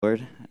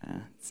Lord.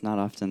 It's not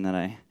often that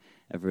I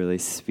ever really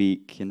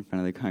speak in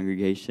front of the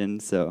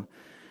congregation, so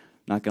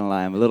not going to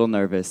lie, I'm a little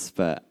nervous,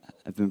 but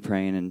I've been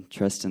praying and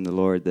trusting the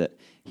Lord that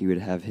He would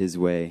have His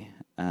way.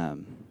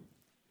 The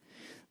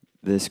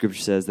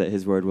scripture says that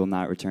His word will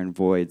not return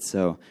void,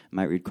 so I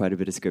might read quite a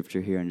bit of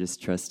scripture here and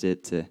just trust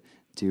it to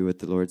do what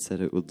the Lord said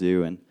it will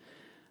do. And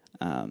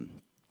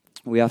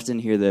we often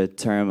hear the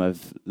term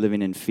of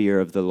living in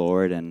fear of the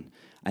Lord, and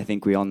I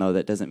think we all know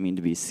that doesn't mean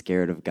to be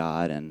scared of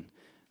God, and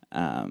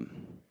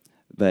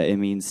but it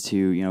means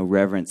to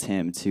reverence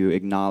Him, to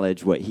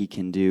acknowledge what He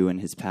can do and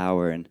His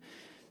power. And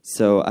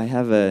so I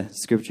have a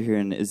scripture here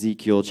in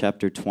Ezekiel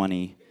chapter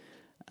 20.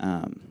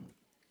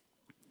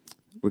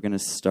 We're going to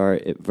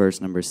start at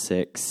verse number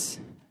 6.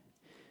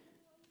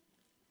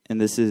 And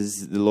this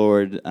is the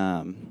Lord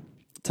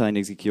telling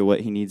Ezekiel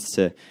what He needs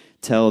to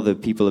tell the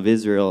people of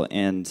Israel.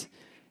 And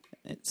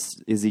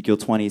Ezekiel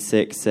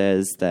 26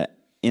 says that,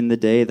 "In the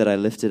day that I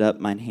lifted up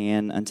mine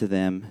hand unto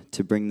them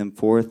to bring them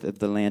forth of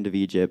the land of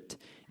Egypt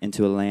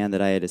into a land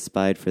that I had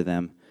espied for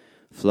them,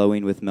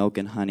 flowing with milk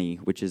and honey,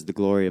 which is the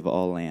glory of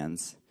all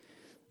lands."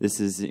 This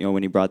is,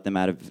 when He brought them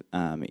out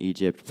of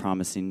Egypt,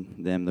 promising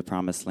them the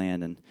promised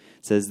land. And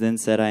it says, "Then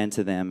said I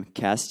unto them,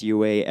 Cast ye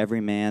away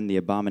every man the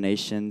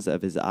abominations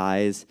of his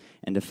eyes,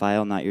 and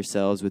defile not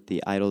yourselves with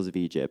the idols of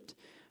Egypt.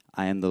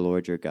 I am the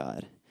Lord your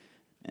God."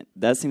 And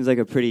that seems like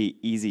a pretty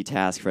easy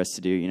task for us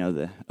to do,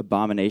 the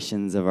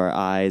abominations of our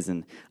eyes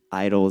and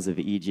idols of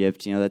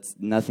Egypt. That's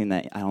nothing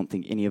that I don't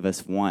think any of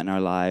us want in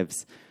our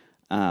lives.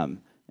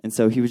 And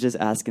so He was just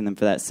asking them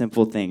for that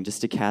simple thing,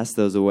 just to cast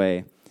those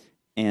away.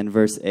 And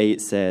verse 8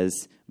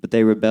 says, "But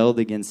they rebelled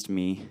against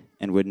me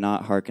and would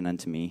not hearken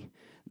unto me.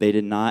 They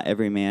did not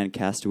every man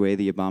cast away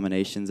the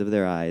abominations of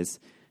their eyes,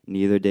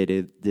 neither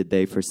did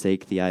they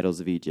forsake the idols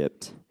of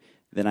Egypt.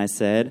 Then I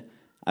said,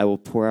 I will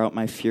pour out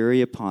my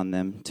fury upon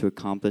them to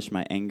accomplish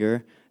my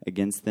anger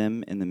against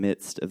them in the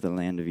midst of the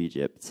land of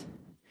Egypt."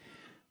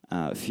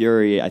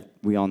 Fury,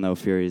 we all know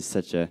fury is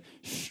such a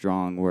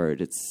strong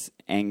word. It's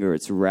anger,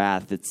 it's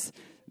wrath, it's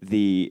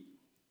the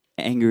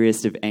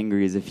angriest of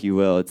angries, if you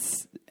will.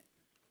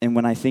 And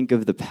when I think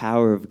of the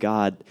power of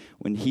God,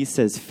 when He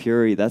says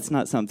fury, that's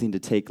not something to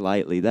take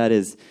lightly. That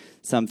is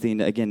something,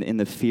 again, in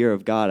the fear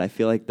of God. I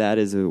feel like that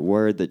is a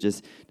word that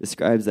just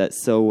describes that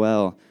so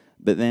well.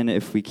 But then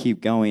if we keep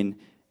going,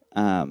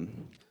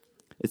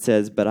 it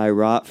says, "But I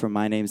wrought for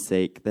my name's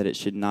sake, that it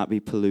should not be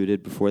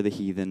polluted before the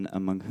heathen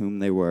among whom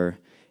they were,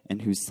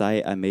 in whose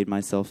sight I made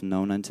myself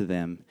known unto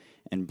them,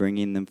 and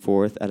bringing them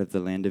forth out of the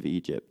land of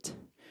Egypt.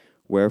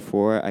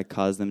 Wherefore I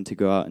caused them to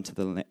go out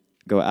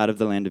of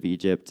the land of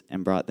Egypt,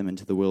 and brought them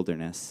into the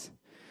wilderness."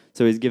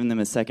 So He's given them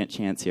a second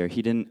chance here.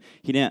 He didn't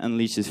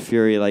unleash His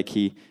fury like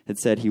He had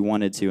said He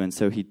wanted to, and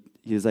so He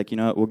was like,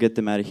 what, we'll get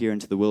them out of here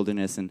into the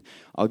wilderness, and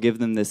I'll give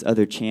them this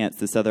other chance,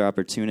 this other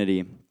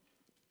opportunity.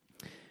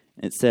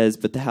 It says,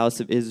 "But the house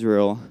of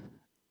Israel,"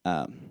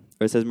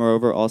 it says,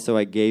 "Moreover, also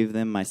I gave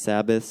them my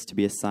Sabbaths to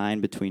be a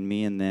sign between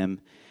me and them,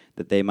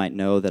 that they might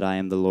know that I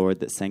am the Lord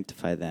that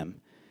sanctify them.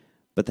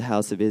 But the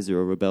house of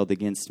Israel rebelled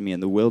against me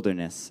in the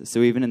wilderness."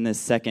 So even in this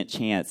second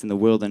chance in the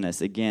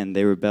wilderness, again,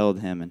 they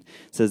rebelled Him. And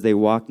it says, "They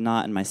walked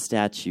not in my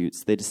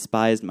statutes. They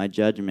despised my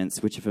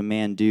judgments, which if a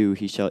man do,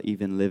 he shall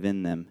even live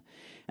in them.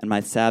 And my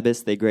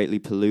Sabbaths they greatly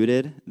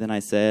polluted. Then I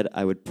said,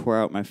 I would pour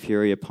out my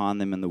fury upon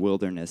them in the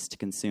wilderness to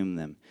consume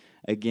them."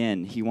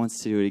 Again, He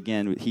wants to do it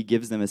again. He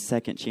gives them a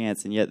second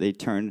chance, and yet they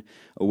turn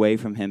away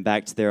from Him,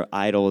 back to their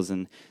idols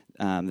and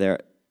the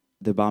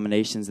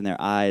abominations in their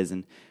eyes.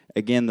 And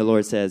again, the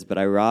Lord says, "But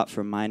I wrought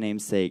for my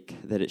name's sake,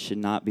 that it should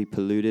not be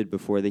polluted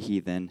before the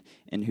heathen,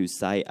 in whose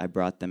sight I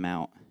brought them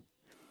out."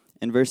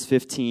 And verse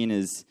 15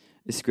 is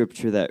a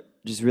scripture that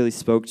just really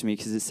spoke to me,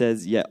 because it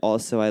says, "Yet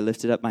also I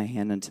lifted up my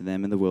hand unto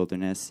them in the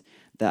wilderness,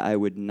 that I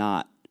would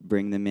not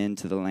bring them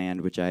into the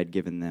land which I had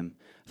given them,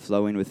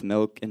 flowing with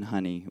milk and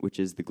honey, which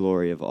is the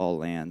glory of all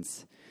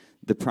lands."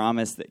 The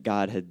promise that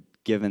God had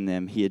given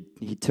them, He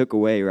took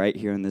away right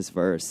here in this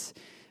verse.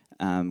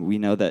 We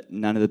know that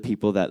none of the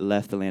people that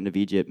left the land of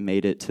Egypt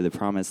made it to the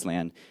promised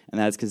land. And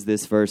that's because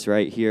this verse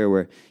right here,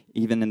 where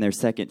even in their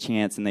second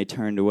chance and they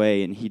turned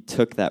away, and He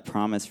took that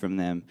promise from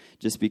them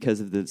just because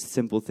of the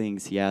simple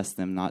things He asked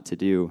them not to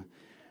do.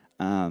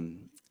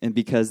 And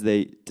because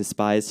they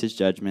despised His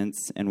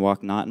judgments and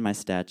walked not in my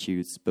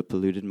statutes, but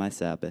polluted my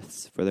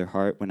Sabbaths, for their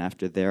heart went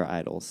after their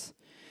idols.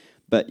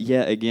 But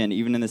yet again,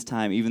 even in this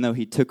time, even though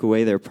He took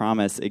away their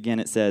promise, again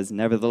it says,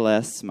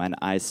 "Nevertheless, mine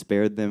eyes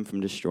spared them from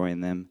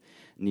destroying them,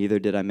 neither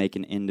did I make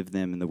an end of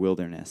them in the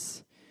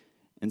wilderness."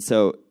 And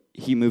so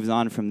He moves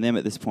on from them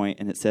at this point,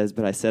 and it says,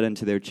 "But I said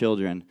unto their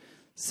children."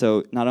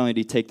 So not only did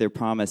He take their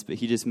promise, but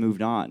He just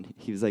moved on.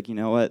 He was like, you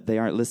know what? They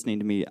aren't listening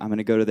to me. I'm going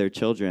to go to their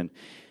children.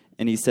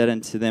 And He said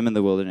unto them in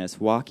the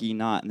wilderness, "Walk ye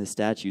not in the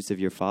statutes of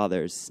your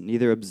fathers,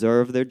 neither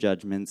observe their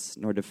judgments,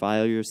 nor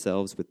defile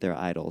yourselves with their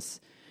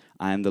idols.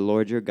 I am the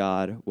Lord your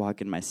God.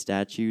 Walk in my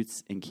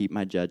statutes, and keep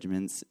my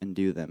judgments, and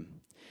do them.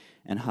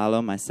 And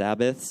hallow my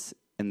Sabbaths,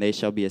 and they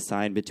shall be a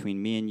sign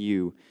between me and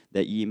you,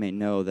 that ye may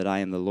know that I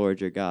am the Lord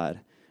your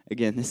God."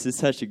 again, this is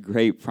such a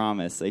great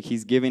promise. Like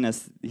he's giving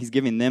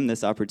them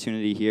this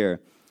opportunity here.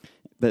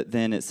 But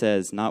then it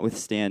says,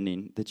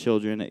 notwithstanding, the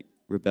children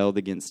rebelled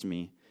against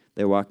me.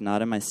 They walked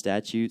not in my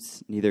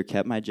statutes, neither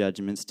kept my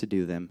judgments to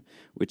do them,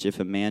 which if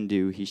a man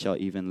do, he shall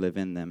even live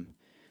in them.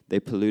 They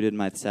polluted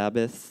my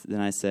Sabbaths.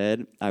 Then I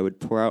said, I would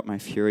pour out my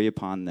fury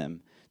upon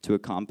them, to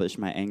accomplish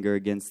my anger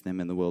against them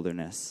in the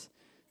wilderness.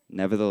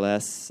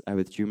 Nevertheless, I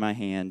withdrew my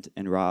hand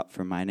and wrought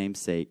for my name's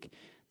sake,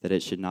 that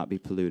it should not be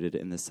polluted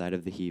in the sight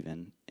of the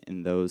heathen,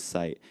 in whose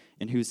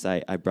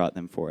sight I brought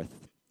them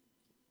forth.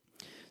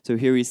 So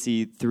here we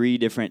see 3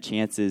 different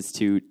chances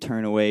to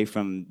turn away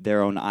from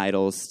their own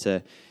idols,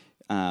 to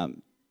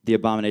the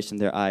abomination of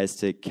their eyes,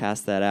 to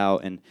cast that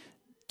out, and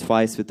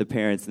twice with the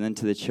parents, and then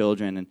to the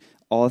children. And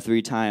all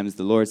 3 times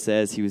the Lord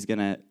says he was going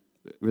to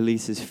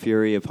release his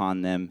fury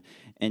upon them.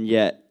 And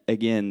yet,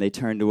 again, they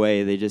turned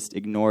away. They just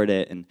ignored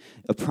it. And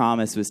a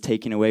promise was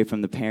taken away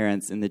from the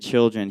parents and the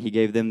children. He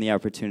gave them the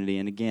opportunity.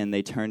 And again,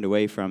 they turned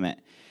away from it.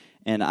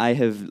 And I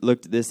have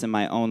looked at this in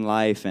my own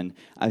life, and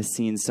I've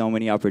seen so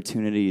many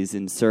opportunities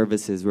in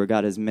services where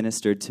God has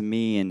ministered to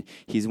me, and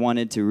he's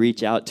wanted to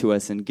reach out to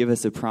us and give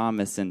us a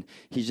promise. And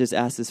he's just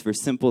asked us for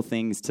simple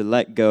things to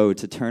let go,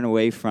 to turn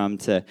away from,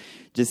 to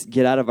just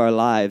get out of our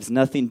lives.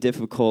 Nothing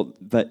difficult,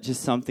 but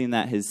just something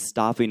that is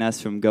stopping us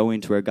from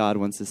going to where God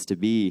wants us to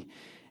be.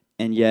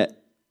 And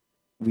yet,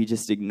 we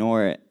just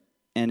ignore it.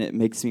 And it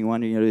makes me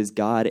wonder, is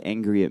God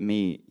angry at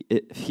me?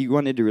 If he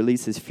wanted to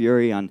release his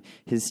fury on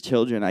his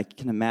children, I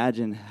can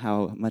imagine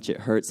how much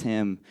it hurts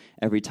him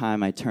every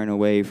time I turn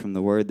away from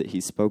the word that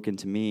he's spoken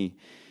to me.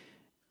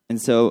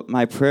 And so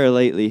my prayer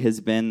lately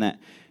has been that,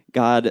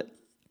 God,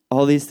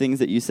 all these things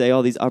that you say,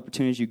 all these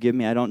opportunities you give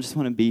me, I don't just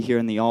want to be here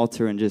in the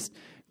altar and just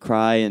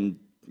cry and,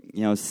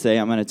 say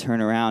I'm going to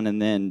turn around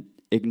and then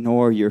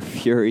ignore your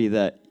fury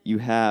that you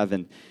have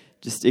and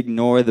just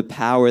ignore the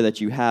power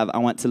that you have. I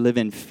want to live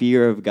in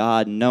fear of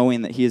God,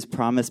 knowing that he has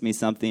promised me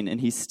something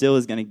and he still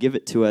is going to give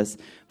it to us.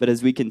 But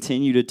as we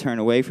continue to turn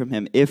away from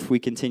him, if we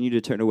continue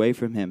to turn away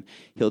from him,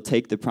 he'll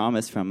take the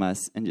promise from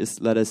us and just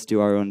let us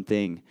do our own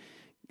thing.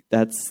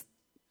 That's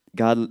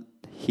God.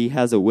 He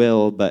has a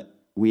will, but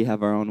we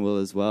have our own will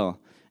as well.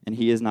 And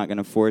he is not going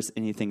to force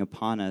anything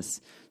upon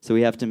us. So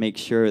we have to make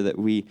sure that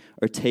we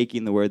are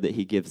taking the word that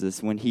he gives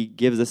us. When he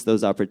gives us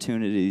those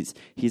opportunities,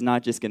 he's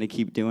not just going to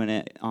keep doing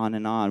it on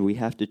and on. We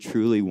have to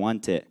truly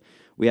want it.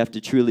 We have to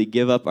truly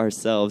give up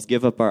ourselves,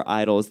 give up our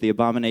idols, the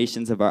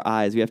abominations of our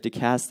eyes. We have to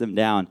cast them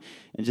down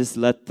and just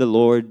let the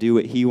Lord do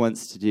what he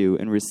wants to do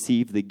and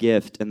receive the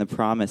gift and the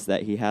promise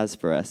that he has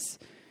for us.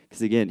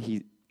 Because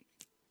again,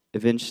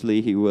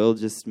 eventually he will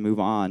just move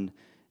on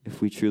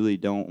if we truly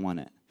don't want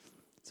it.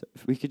 So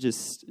if we could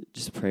just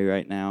pray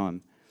right now.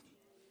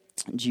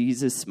 In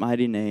Jesus'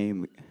 mighty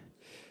name,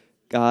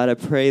 God, I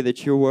pray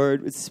that your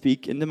word would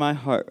speak into my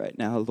heart right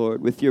now,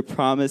 Lord, with your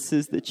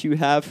promises that you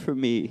have for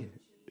me.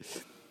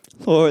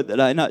 Lord, that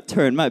I not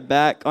turn my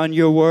back on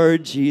your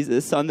word,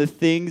 Jesus, on the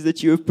things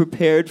that you have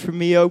prepared for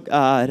me, oh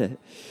God.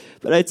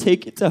 But I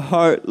take it to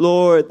heart,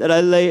 Lord, that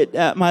I lay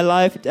my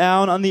life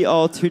down on the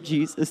altar,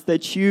 Jesus,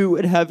 that you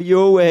would have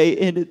your way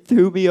in and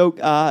through me, oh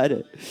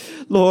God.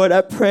 Lord,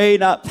 I pray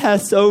not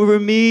pass over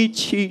me,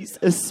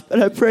 Jesus,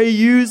 but I pray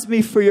use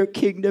me for your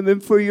kingdom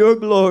and for your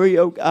glory,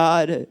 oh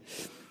God.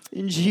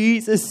 In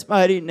Jesus'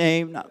 mighty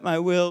name, not my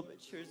will, but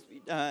yours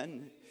be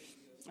done.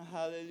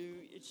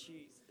 Hallelujah,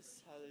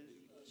 Jesus.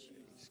 Hallelujah,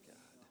 Jesus.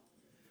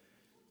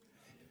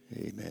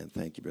 Amen.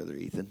 Thank you, Brother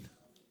Ethan.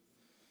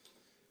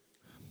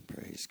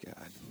 Praise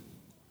God.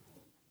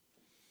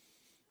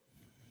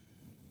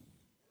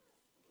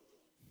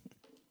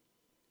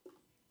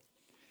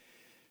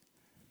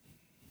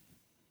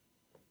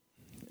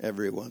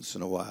 Every once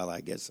in a while,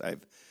 I guess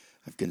I've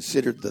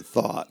considered the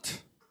thought,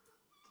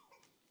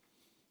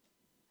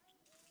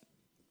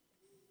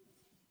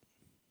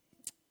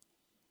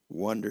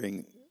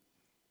 wondering,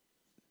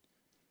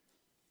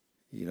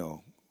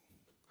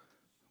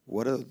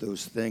 what are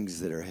those things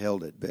that are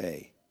held at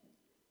bay?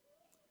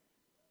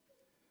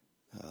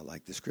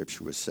 Like the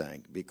scripture was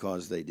saying,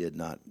 because they did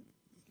not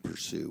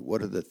pursue.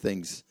 What are the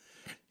things,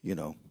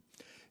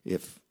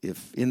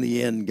 if in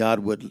the end God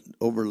would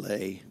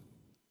overlay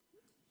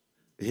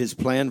his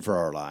plan for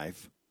our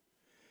life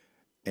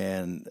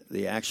and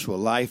the actual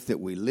life that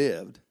we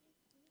lived,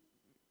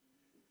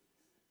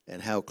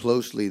 and how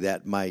closely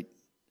that might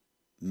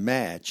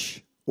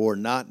match or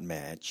not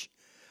match,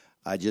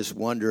 I just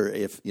wonder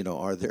if,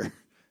 are there,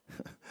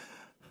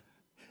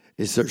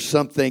 is there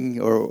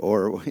something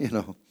or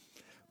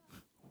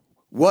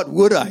what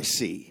would I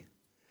see?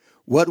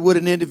 What would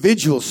an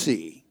individual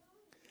see?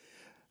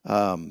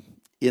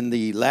 In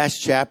the last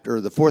chapter,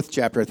 the 4th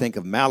chapter, I think,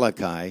 of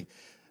Malachi,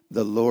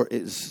 the Lord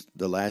is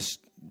the last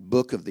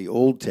book of the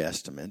Old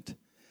Testament.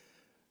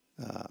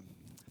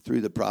 Through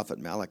the prophet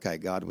Malachi,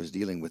 God was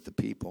dealing with the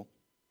people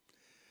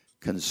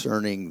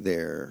concerning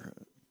their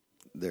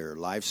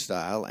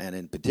lifestyle, and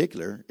in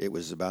particular, it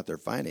was about their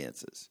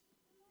finances.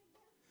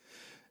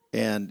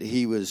 And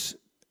he was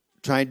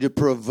trying to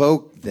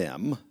provoke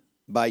them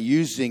by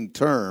using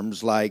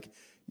terms like,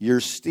 You're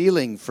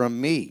stealing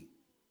from me.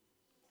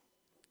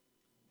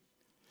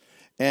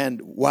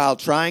 And while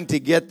trying to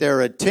get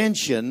their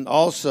attention,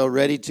 also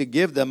ready to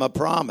give them a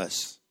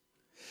promise.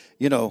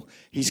 You know,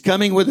 he's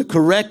coming with a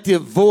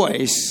corrective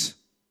voice,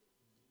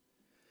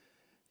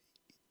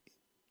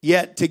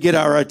 yet to get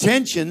our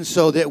attention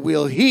so that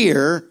we'll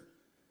hear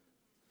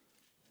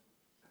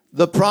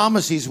the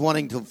promise he's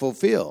wanting to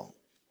fulfill.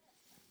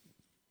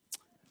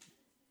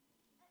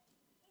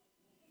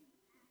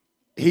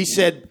 He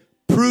said,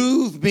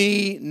 prove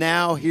me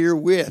now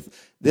herewith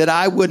that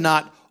I would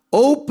not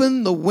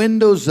open the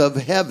windows of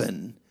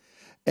heaven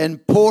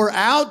and pour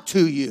out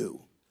to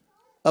you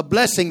a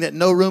blessing that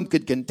no room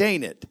could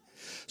contain it.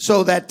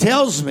 So that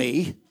tells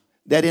me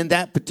that in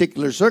that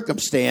particular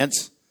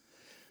circumstance,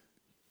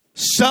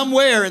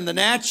 somewhere in the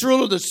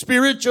natural or the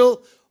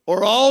spiritual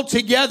or all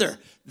together,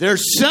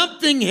 there's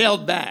something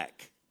held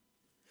back.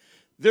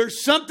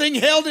 There's something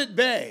held at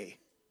bay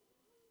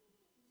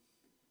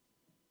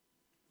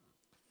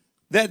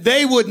that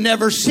they would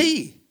never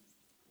see.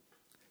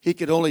 He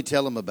could only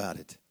tell them about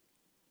it.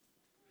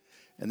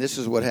 And this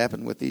is what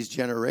happened with these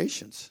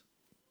generations.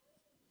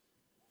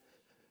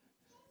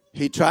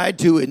 He tried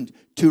to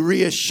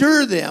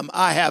reassure them,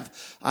 I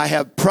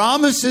have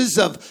promises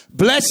of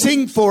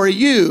blessing for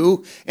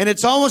you. And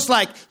it's almost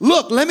like,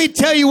 look, let me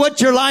tell you what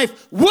your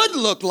life would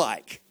look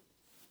like.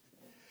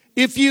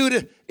 If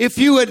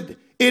you would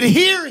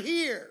adhere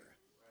here,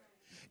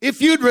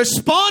 if you'd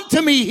respond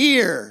to me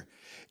here,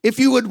 if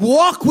you would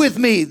walk with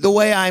me the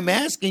way I'm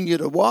asking you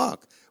to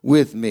walk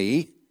with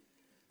me,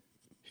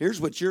 here's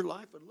what your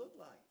life would look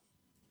like.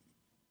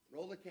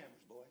 Roll the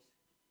cameras, boys.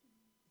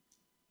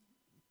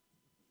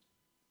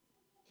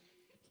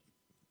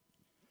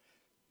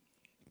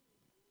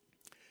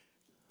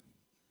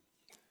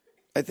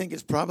 I think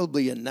it's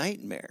probably a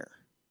nightmare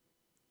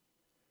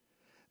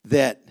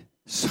that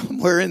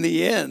somewhere in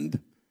the end,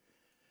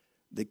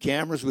 the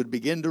cameras would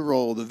begin to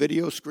roll, the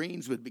video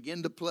screens would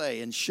begin to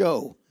play and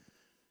show,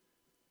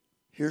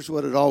 here's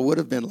what it all would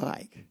have been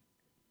like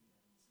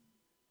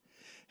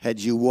had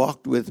you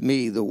walked with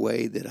me the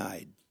way that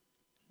I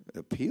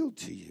appealed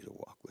to you to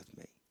walk with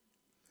me.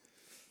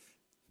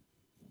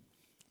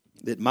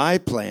 That my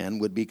plan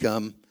would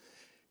become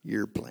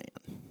your plan.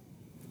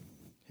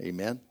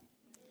 Amen.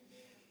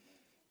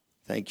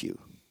 Thank you.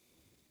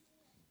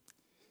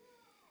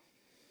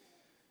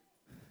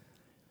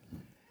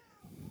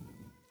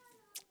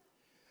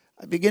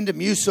 I began to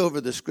muse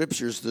over the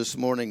scriptures this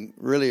morning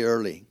really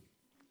early.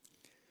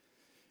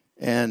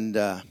 And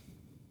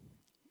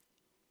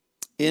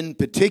in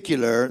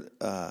particular,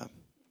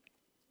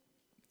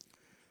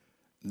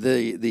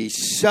 the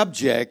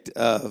subject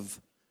of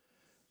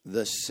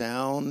the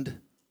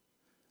sound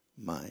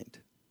mind.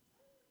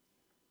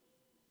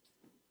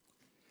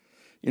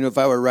 You know, if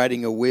I were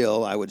writing a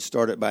will, I would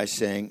start it by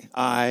saying,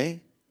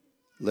 I,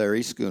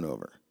 Larry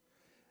Schoonover,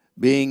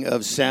 being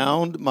of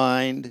sound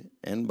mind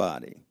and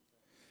body,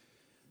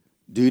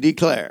 do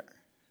declare.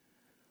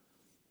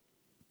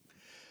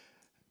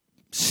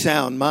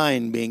 Sound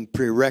mind being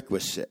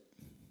prerequisite.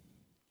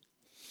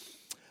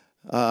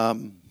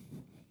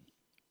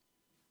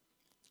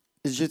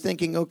 Is your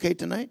thinking okay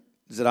tonight?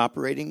 Is it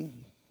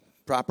operating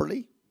properly,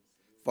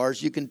 as far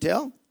as you can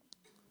tell?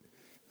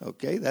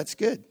 Okay, that's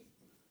good.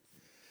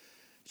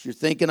 Is your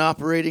thinking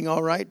operating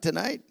all right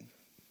tonight?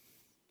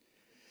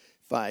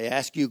 If I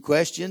ask you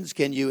questions,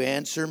 can you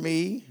answer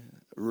me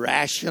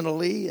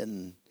rationally?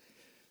 And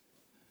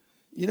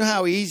you know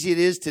how easy it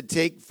is to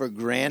take for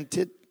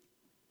granted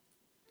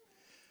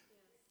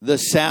the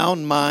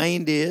sound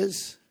mind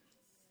is?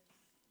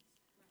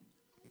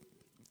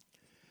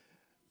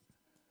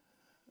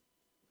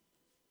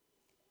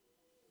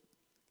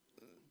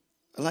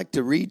 I'd like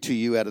to read to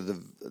you out of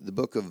the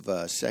book of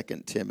 2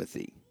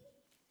 Timothy,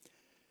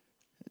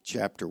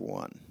 chapter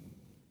 1.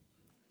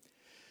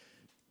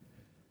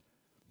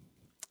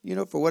 You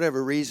know, for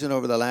whatever reason,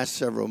 over the last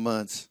several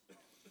months,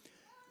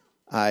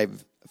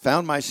 I've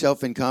found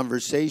myself in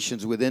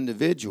conversations with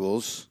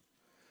individuals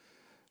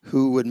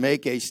who would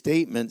make a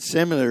statement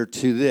similar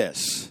to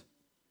this.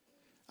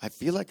 I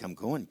feel like I'm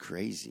going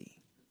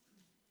crazy.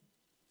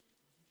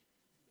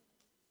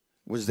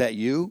 Was that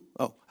you?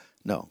 Oh,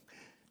 no.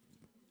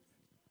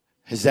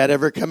 Has that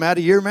ever come out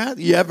of your mouth?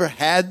 You ever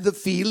had the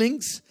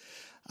feelings?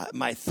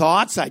 My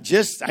thoughts, I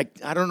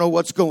don't know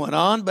what's going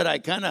on, but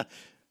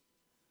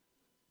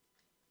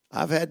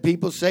I've had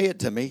people say it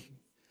to me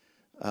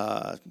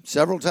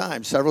several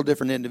times, several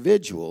different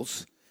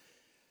individuals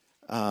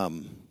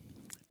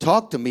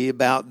talk to me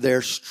about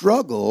their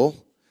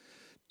struggle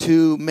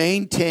to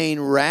maintain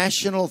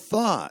rational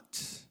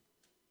thoughts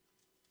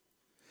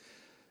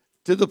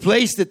to the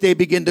place that they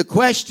begin to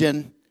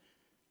question,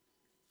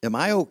 am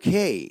I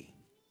okay?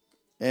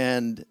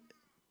 And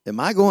am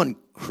I going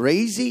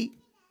crazy?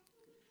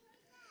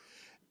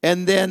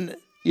 And then,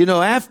 you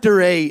know,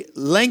 after a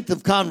length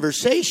of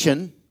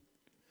conversation,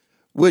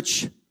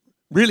 which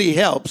really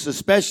helps,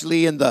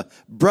 especially in the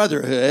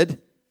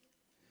brotherhood,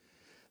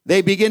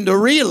 they begin to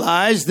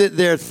realize that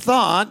their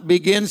thought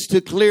begins to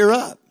clear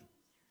up.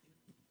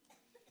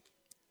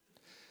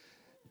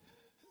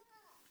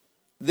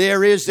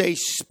 there is a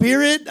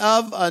spirit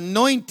of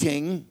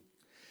anointing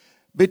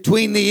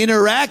between the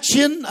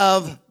interaction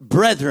of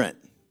brethren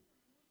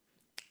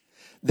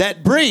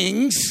that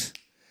brings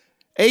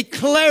a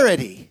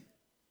clarity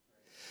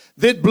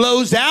that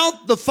blows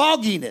out the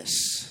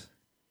fogginess.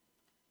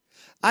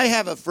 I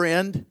have a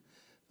friend,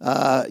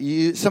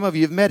 some of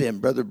you have met him,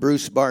 Brother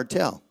Bruce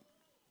Bartell.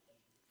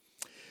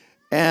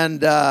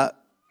 And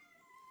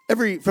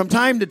from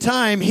time to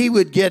time, he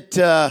would get,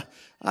 I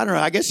don't know,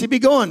 I guess he'd be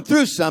going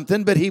through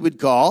something, but he would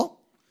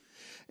call.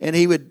 And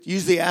he would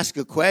usually ask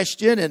a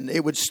question, and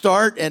it would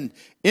start an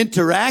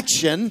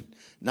interaction,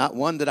 not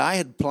one that I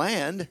had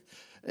planned.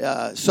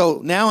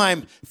 So now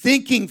I'm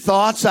thinking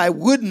thoughts I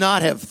would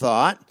not have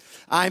thought.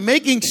 I'm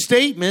making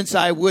statements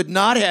I would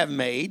not have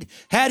made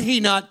had he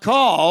not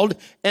called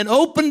and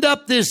opened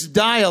up this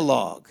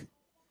dialogue.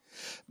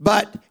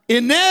 But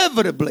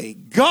inevitably,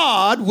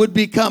 God would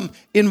become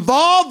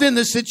involved in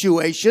the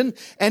situation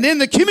and in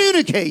the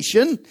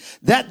communication,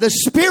 that the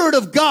Spirit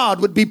of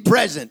God would be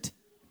present.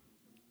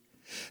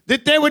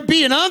 That there would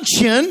be an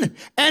unction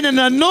and an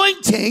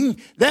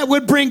anointing that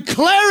would bring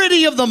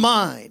clarity of the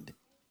mind.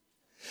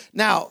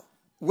 Now,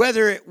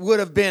 whether it would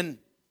have been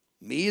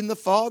me in the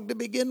fog to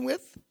begin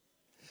with,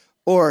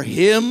 or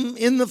him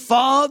in the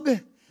fog,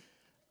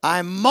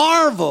 I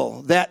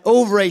marvel that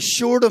over a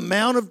short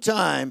amount of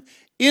time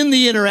in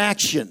the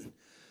interaction,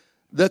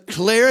 the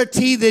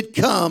clarity that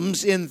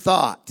comes in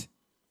thought.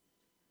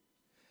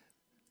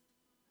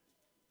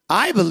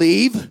 I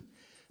believe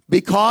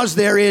because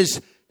there is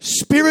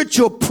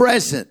spiritual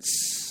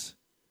presence.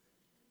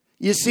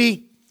 You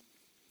see,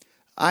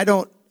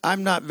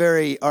 I'm not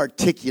very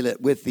articulate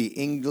with the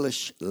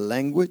English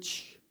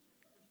language.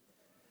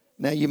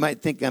 Now, you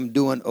might think I'm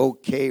doing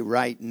okay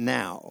right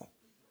now.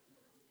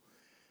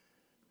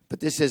 But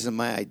this isn't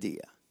my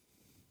idea.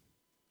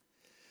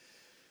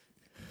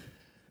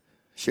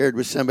 Shared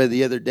with somebody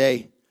the other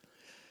day.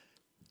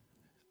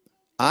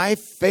 I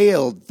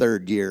failed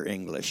third year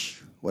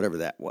English, whatever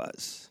that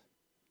was.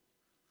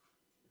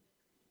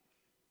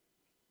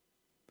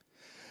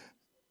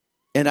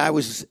 And I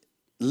was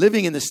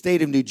living in the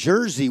state of New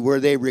Jersey where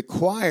they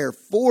require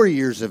 4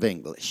 years of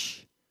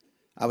English.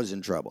 I was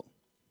in trouble.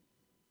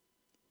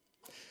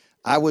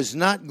 I was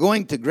not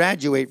going to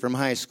graduate from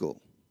high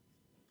school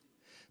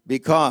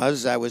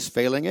because I was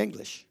failing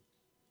English.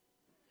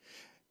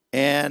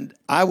 And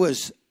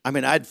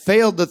I'd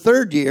failed the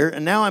third year,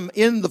 and now I'm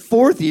in the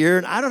fourth year,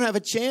 and I don't have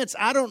a chance.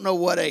 I don't know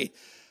what a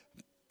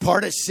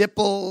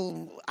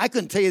participle, I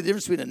couldn't tell you the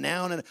difference between a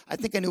noun and, I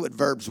think I knew what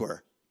verbs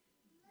were.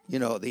 You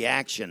know, the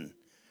action,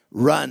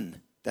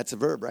 run, that's a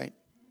verb, right?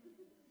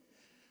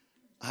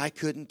 I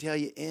couldn't tell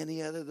you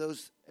any other of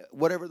those,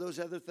 whatever those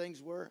other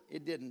things were.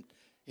 It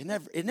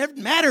never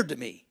mattered to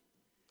me.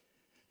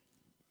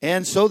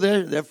 And so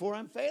therefore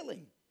I'm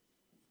failing.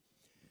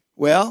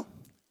 Well,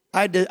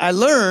 I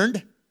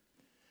learned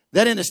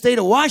that in the state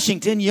of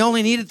Washington, you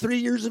only needed 3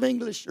 years of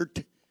English. Or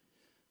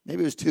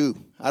maybe it was 2.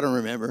 I don't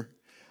remember.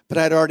 But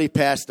I'd already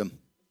passed them.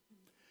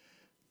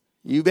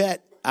 You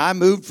bet. I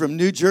moved from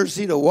New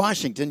Jersey to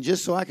Washington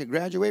just so I could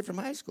graduate from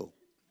high school.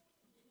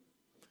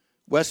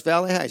 West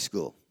Valley High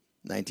School,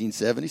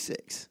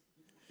 1976.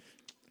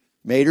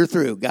 Made her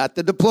through. Got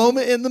the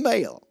diploma in the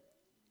mail.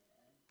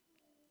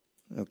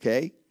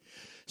 Okay?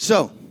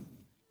 So,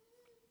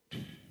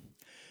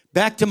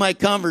 back to my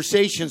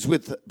conversations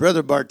with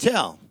Brother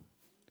Bartell.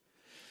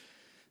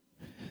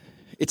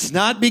 It's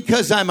not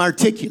because I'm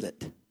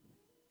articulate,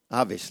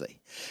 obviously.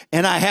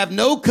 And I have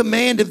no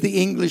command of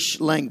the English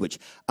language.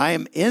 I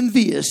am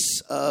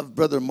envious of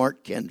Brother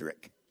Mark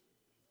Kendrick.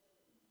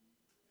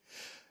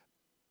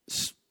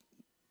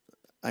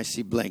 I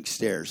see blank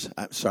stares.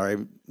 I'm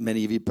sorry,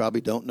 many of you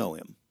probably don't know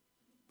him.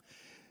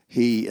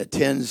 He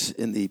attends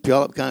in the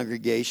Puyallup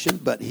congregation,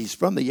 but he's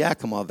from the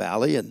Yakima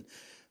Valley, and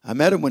I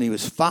met him when he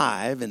was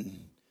 5, and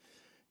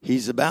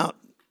he's got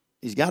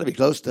to be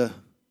close to,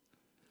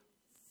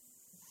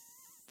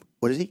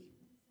 what is he?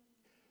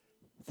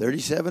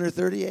 37 or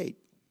 38.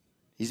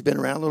 He's been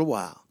around a little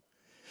while.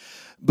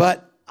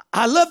 But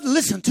I love to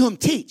listen to him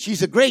teach.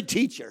 He's a great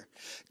teacher.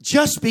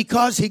 Just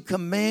because he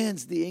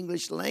commands the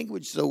English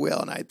language so well.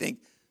 And I think,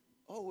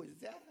 oh, is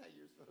that how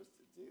you're supposed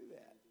to do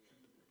that?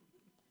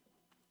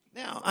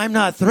 Now, I'm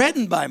not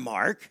threatened by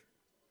Mark,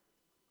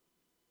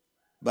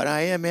 but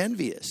I am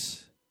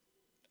envious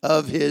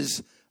of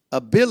his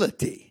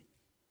ability.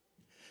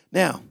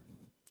 Now,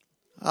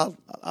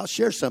 I'll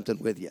share something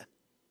with you.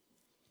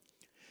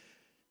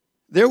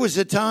 There was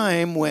a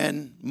time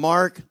when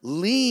Mark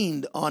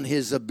leaned on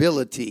his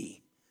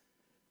ability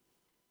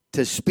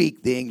to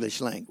speak the English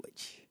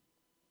language.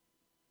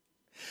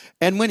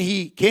 And when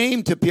he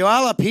came to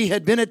Puyallup, he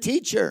had been a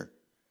teacher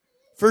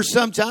for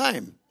some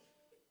time.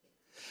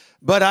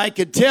 But I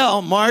could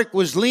tell Mark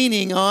was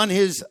leaning on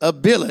his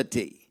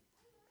ability.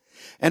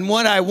 And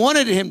what I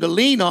wanted him to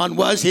lean on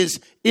was his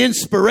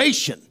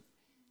inspiration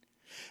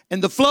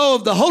and the flow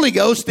of the Holy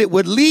Ghost that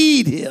would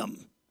lead him.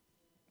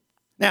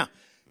 Now,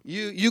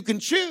 you can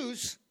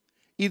choose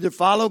either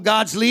follow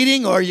God's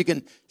leading, or you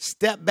can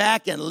step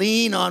back and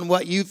lean on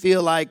what you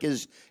feel like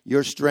is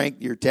your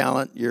strength, your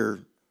talent, your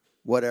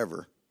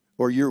whatever,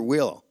 or your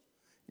will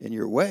and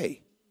your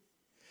way.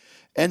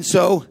 And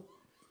so,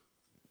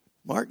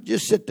 Mark,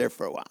 just sit there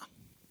for a while.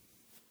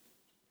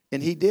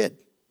 And he did.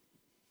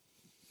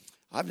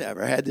 I've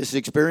never had this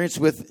experience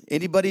with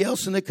anybody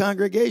else in the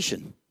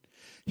congregation.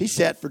 He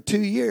sat for 2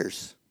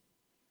 years.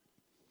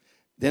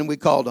 Then we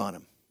called on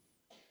him.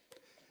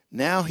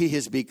 Now he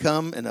has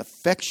become an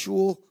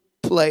effectual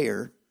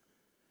player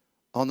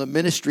on the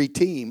ministry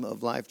team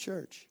of Life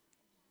Church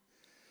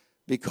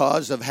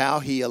because of how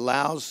he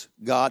allows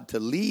God to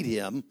lead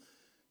him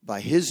by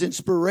his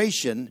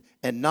inspiration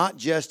and not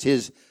just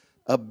his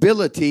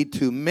ability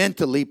to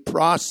mentally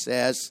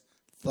process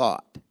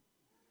thought.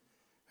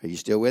 Are you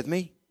still with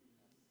me?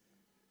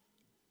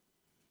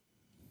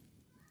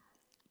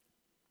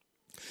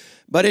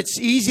 But it's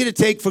easy to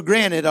take for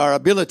granted our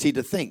ability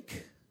to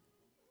think.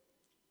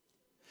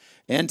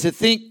 And to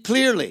think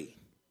clearly.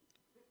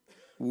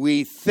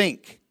 We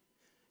think.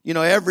 You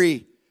know,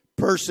 every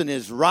person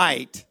is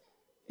right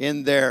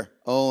in their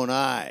own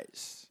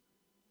eyes.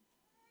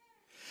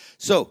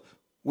 So,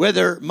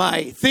 whether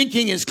my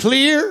thinking is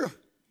clear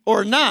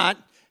or not,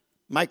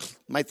 my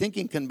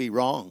thinking can be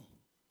wrong.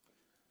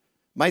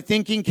 My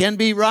thinking can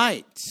be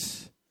right.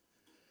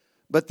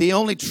 But the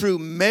only true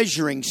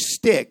measuring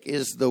stick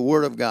is the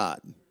Word of God.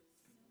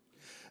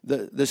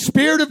 The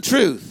Spirit of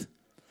truth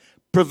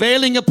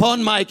prevailing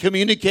upon my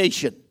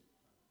communication.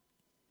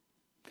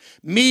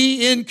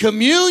 Me in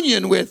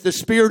communion with the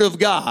Spirit of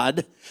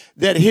God,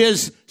 that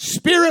His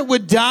Spirit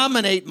would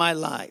dominate my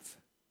life.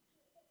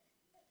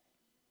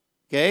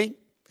 Okay?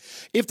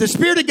 If the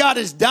Spirit of God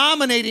is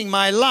dominating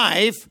my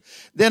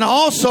life, then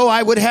also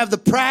I would have the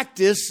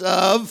practice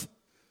of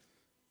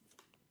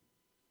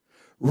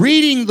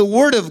reading the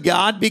Word of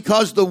God,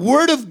 because the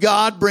Word of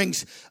God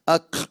brings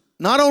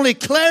not only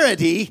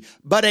clarity,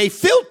 but a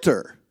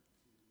filter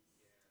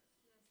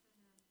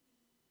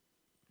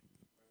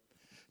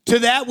to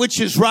that which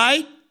is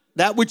right,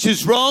 that which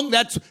is wrong,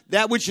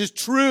 that which is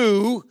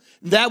true,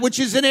 that which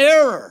is an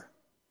error.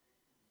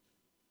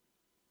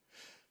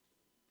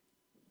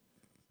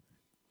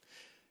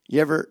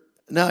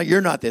 Now you're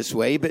not this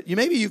way, but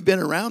maybe you've been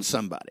around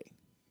somebody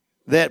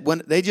that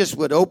when they just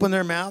would open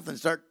their mouth and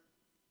start,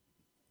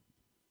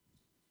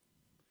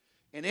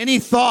 and any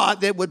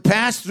thought that would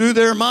pass through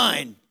their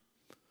mind,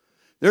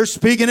 they're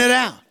speaking it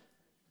out.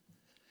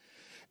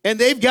 And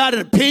they've got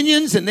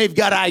opinions and they've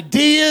got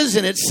ideas,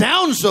 and it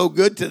sounds so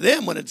good to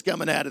them when it's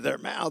coming out of their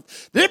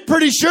mouth. They're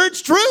pretty sure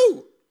it's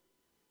true.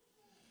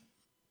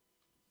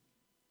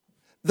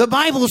 The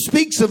Bible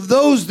speaks of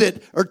those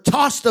that are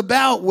tossed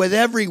about with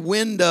every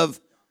wind of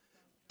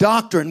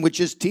doctrine, which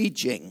is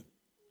teaching.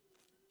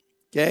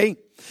 Okay?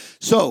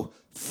 So,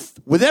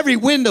 with every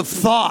wind of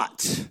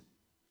thought,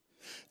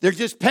 they're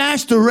just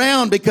passed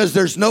around because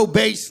there's no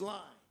baseline.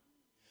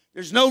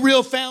 There's no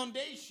real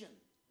foundation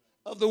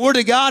of the Word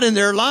of God in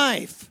their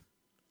life.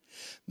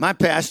 My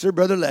pastor,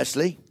 Brother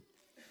Leslie,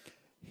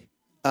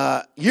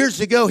 years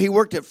ago, he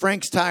worked at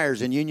Frank's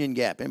Tires in Union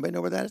Gap. Anybody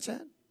know where that's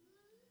at?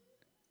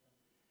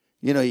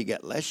 You know, you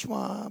got Les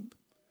Schwab.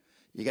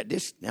 You got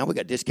this. Now we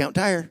got Discount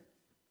Tire.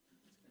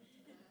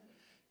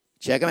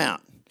 Check them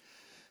out.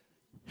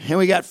 And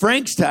we got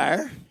Frank's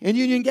Tire in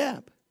Union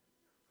Gap.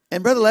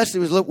 And Brother Leslie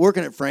was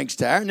working at Frank's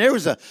Tire, and there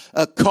was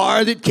a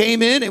car that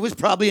came in. It was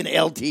probably an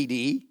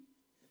LTD.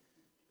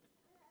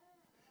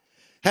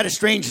 Had a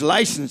strange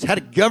license, had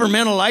a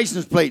governmental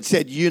license plate,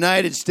 said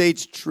United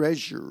States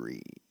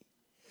Treasury.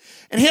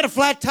 And he had a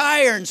flat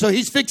tire, and so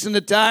he's fixing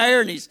the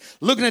tire, and he's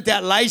looking at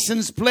that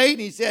license plate,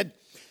 and he said,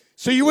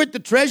 "So you with the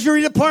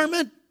Treasury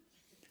Department?"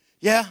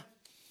 "Yeah."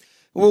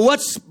 "Well,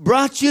 what's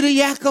brought you to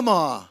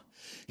Yakima?"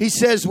 He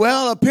says,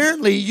 "Well,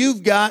 apparently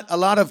you've got a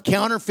lot of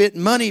counterfeit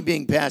money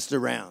being passed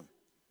around."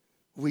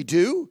 "We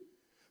do?"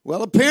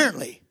 "Well,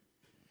 apparently.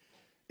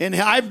 And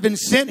I've been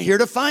sent here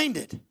to find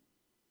it."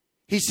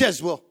 He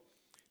says, "Well,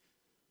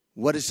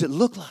 what does it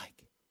look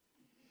like?"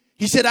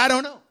 He said, "I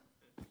don't know."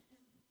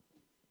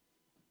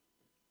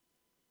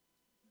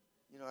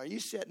 You know, are you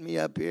setting me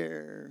up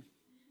here?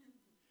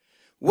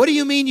 What do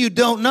you mean you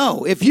don't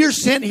know? If you're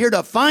sent here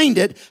to find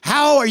it,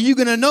 how are you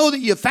going to know that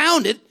you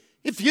found it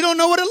if you don't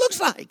know what it looks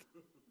like?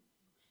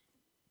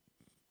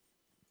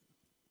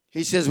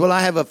 He says, "Well,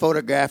 I have a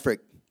photographic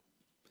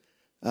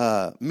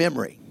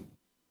memory."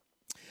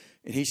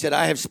 And he said,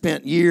 "I have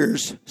spent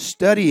years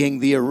studying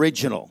the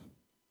original.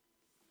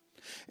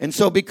 And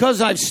so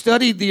because I've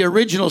studied the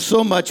original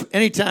so much,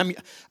 anytime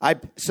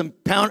some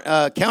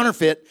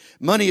counterfeit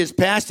money is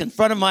passed in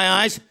front of my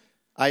eyes,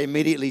 I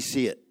immediately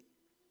see it."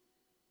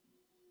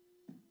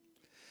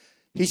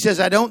 He says,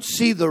 "I don't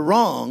see the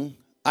wrong,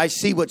 I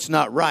see what's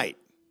not right."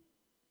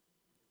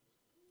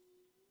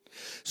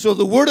 So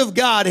the Word of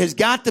God has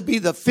got to be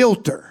the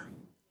filter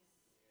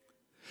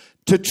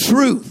to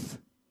truth,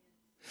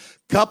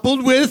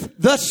 coupled with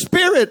the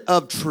Spirit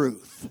of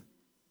truth,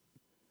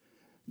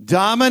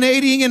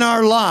 dominating in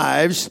our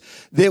lives,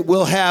 that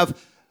will have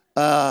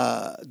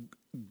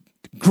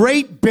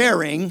great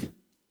bearing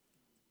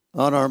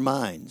on our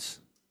minds,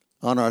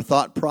 on our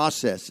thought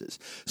processes.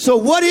 So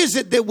what is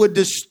it that would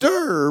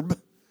disturb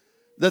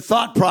the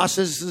thought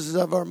processes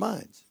of our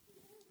minds?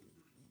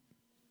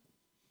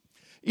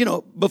 You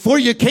know, before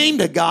you came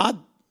to God,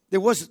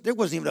 there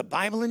wasn't even a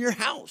Bible in your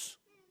house.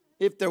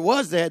 If there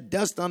was, they had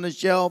dust on the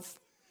shelf.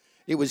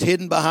 It was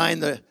hidden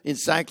behind the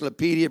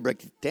Encyclopedia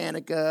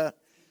Britannica,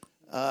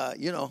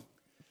 you know.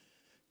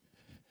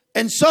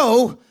 And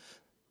so,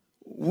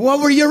 what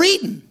were you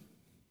reading?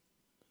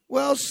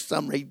 Well,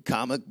 some read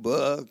comic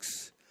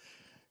books.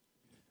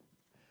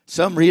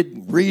 Some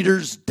read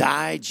Reader's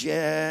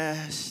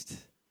Digest.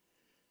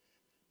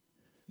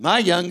 My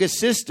youngest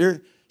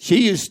sister,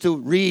 she used to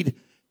read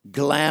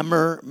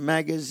Glamour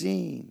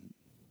magazine.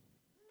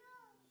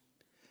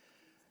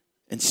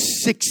 And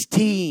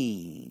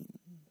 16.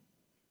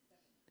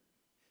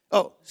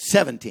 Oh,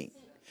 17.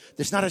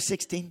 There's not a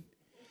 16?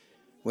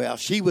 Well,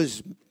 she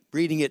was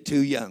reading it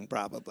too young,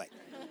 probably.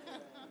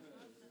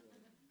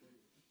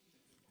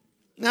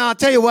 Now, I'll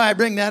tell you why I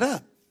bring that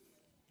up.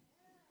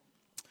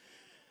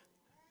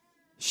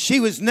 She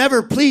was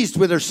never pleased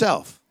with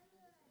herself.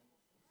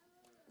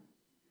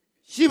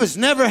 She was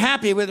never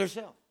happy with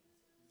herself.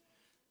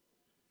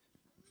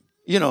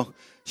 You know,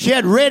 she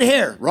had red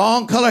hair,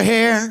 wrong color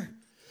hair.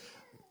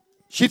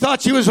 She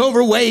thought she was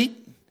overweight.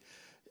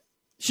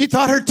 She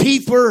thought her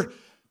teeth were,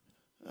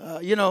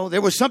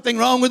 there was something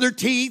wrong with her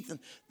teeth.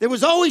 There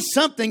was always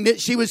something that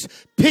she was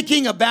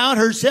picking about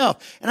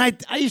herself. And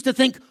I used to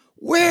think,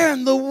 where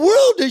in the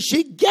world does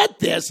she get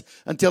this?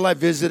 Until I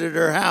visited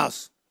her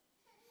house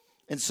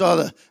and saw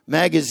the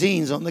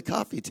magazines on the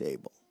coffee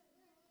table.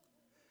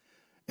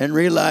 And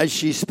realized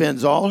she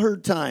spends all her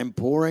time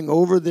poring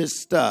over this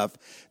stuff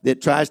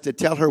that tries to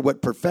tell her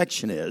what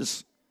perfection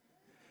is.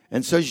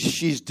 And so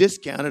she's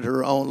discounted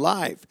her own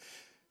life.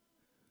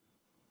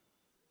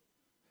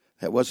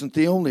 That wasn't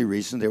the only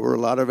reason. There were a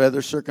lot of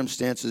other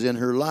circumstances in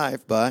her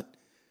life, but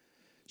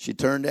she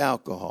turned to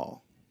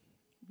alcohol,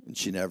 and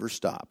she never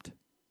stopped.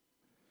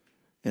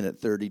 And at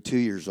 32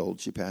 years old,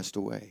 she passed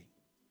away.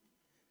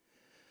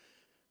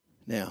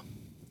 Now,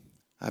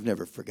 I've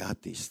never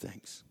forgot these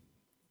things.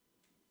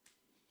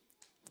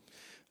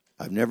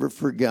 I've never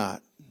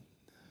forgot,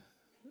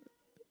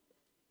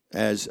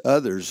 as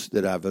others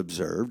that I've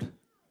observed,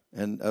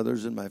 and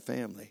others in my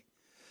family,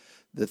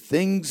 the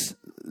things,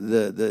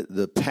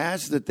 the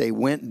paths that they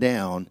went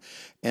down,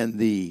 and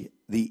the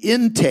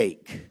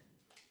intake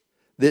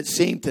that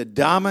seemed to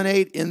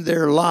dominate in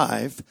their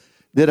life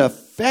that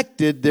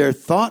affected their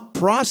thought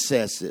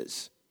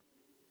processes.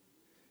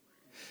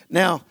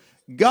 Now,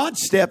 God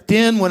stepped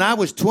in when I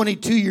was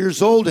 22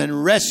 years old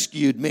and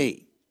rescued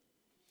me.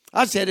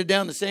 I was headed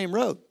down the same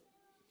road.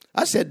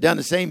 I was headed down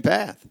the same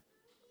path.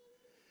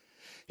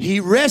 He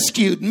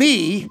rescued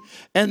me,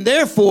 and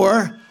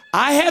therefore,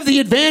 I have the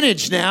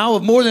advantage now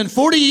of more than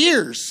 40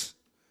 years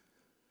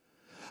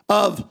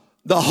of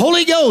the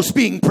Holy Ghost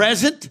being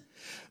present,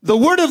 the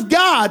Word of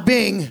God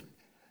being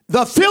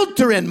the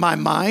filter in my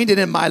mind and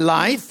in my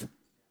life,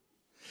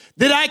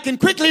 that I can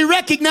quickly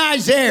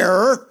recognize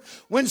error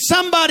when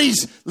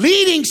somebody's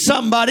leading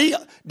somebody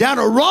down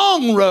a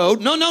wrong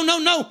road.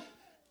 No.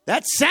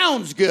 That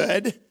sounds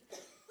good,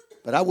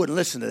 but I wouldn't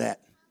listen to that.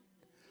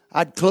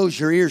 I'd close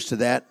your ears to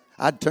that.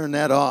 I'd turn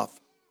that off.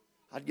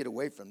 I'd get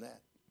away from that.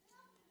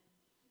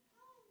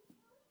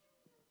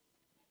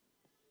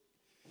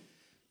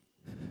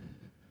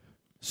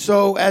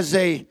 So as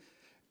a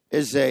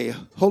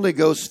Holy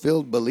Ghost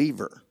filled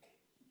believer,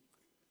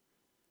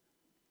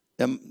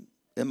 am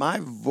I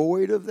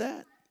void of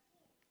that?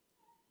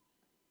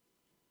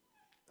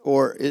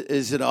 Or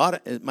is it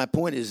my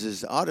point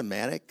is it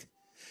automatic?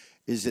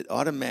 Is it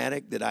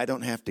automatic that I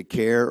don't have to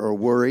care or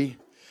worry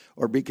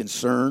or be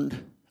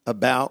concerned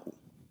about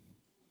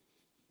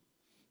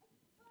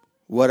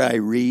what I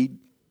read,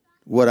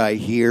 what I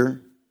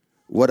hear,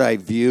 what I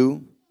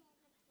view?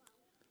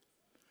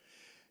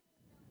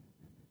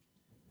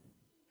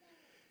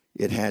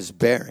 It has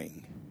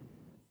bearing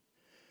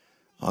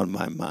on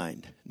my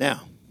mind.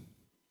 Now,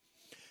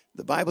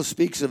 the Bible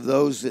speaks of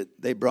those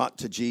that they brought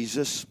to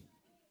Jesus,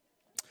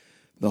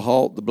 the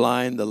halt, the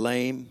blind, the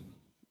lame,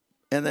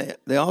 and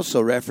they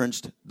also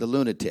referenced the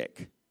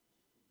lunatic.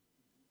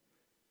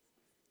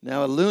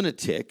 Now, a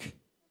lunatic,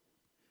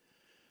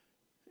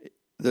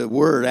 the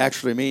word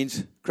actually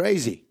means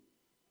crazy.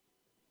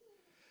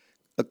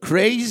 A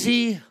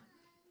crazy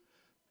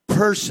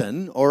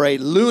person or a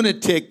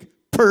lunatic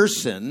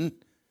person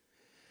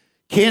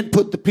can't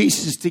put the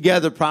pieces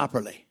together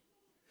properly.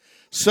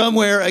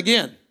 Somewhere,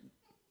 again,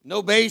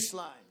 no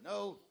baseline,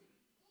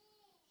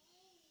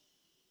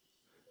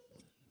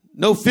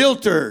 no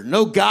filter,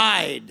 no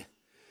guide.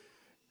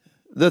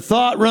 The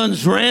thought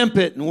runs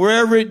rampant, and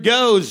wherever it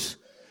goes,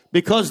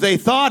 because they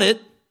thought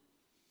it,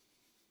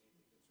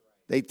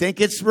 they think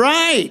it's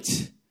right.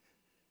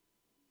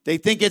 They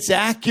think it's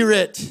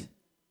accurate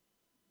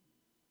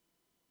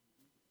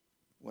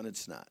when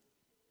it's not.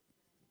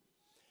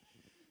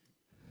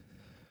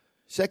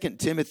 2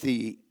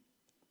 Timothy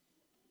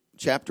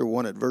chapter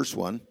 1 at verse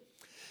 1.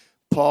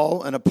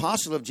 Paul, an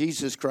apostle of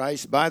Jesus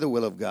Christ by the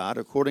will of God,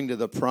 according to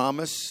the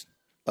promise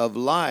of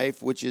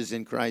life which is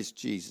in Christ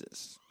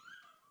Jesus.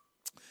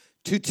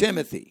 To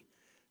Timothy,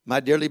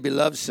 my dearly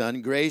beloved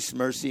son, grace,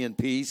 mercy, and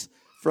peace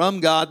from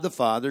God the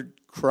Father,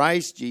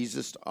 Christ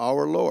Jesus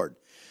our Lord.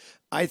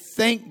 I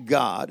thank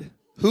God,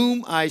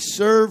 whom I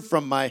serve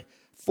from my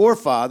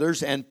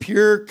forefathers and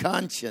pure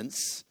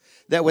conscience,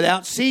 that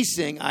without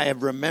ceasing I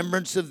have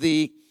remembrance of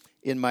thee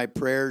in my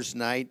prayers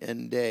night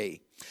and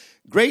day,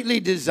 greatly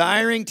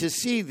desiring to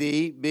see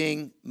thee,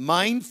 being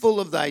mindful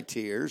of thy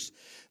tears,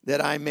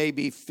 that I may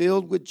be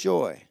filled with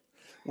joy,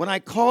 when I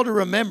call to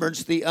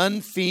remembrance the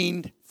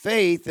unfeigned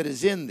faith that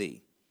is in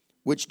thee,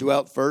 which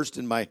dwelt first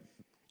in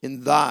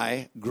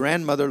thy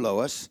grandmother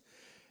Lois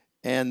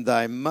and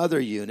thy mother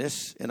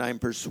Eunice, and I am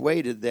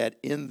persuaded that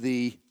in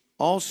thee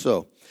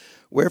also.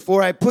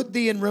 Wherefore I put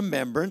thee in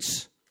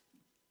remembrance,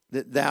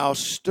 that thou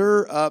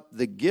stir up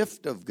the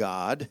gift of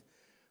God,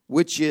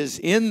 which is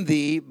in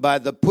thee by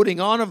the putting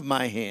on of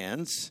my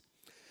hands.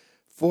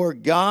 For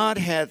God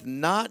hath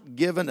not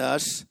given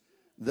us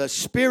the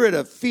spirit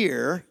of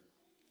fear,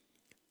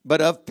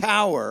 but of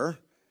power,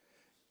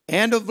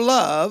 and of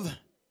love,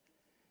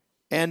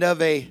 and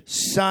of a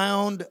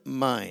sound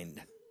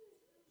mind.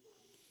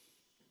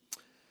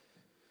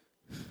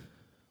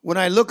 When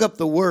I look up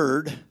the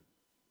word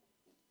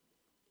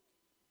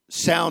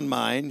sound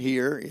mind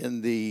here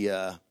in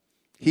the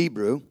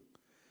Hebrew,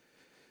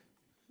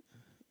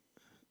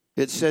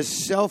 it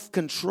says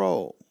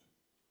self-control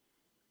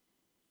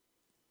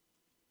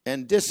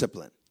and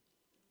discipline.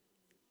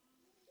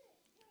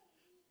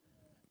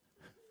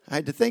 I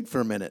had to think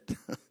for a minute.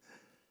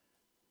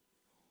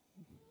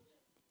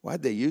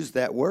 Why'd they use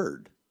that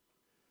word?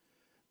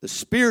 The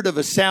spirit of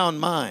a sound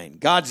mind.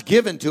 God's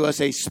given to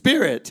us a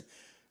spirit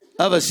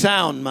of a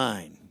sound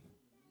mind.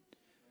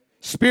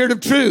 Spirit of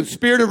truth,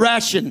 spirit of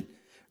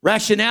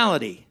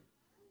rationality,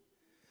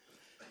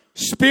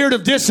 spirit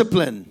of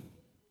discipline,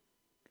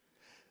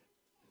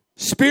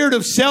 spirit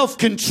of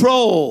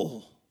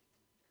self-control.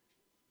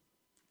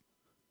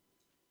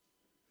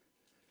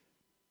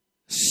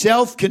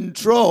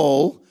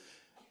 Self-control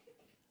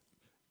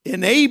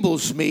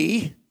enables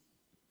me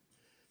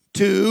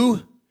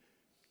to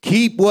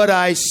keep what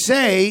I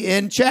say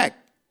in check.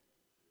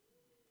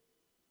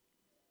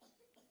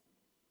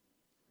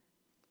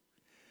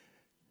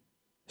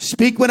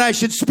 Speak when I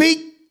should speak,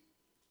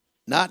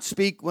 not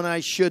speak when I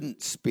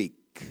shouldn't speak.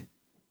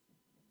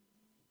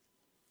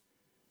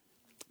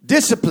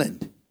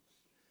 Disciplined.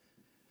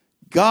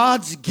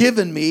 God's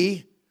given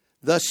me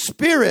the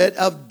spirit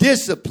of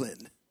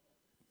discipline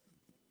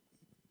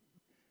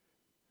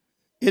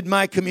in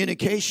my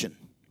communication.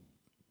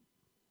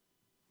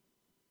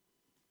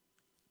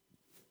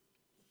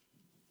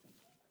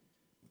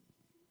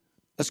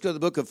 Let's go to the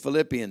book of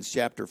Philippians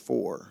chapter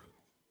 4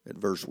 at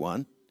verse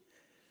 1.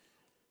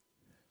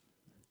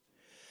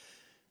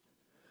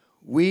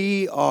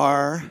 We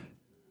are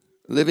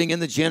living in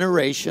the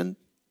generation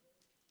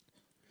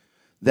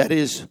that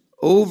is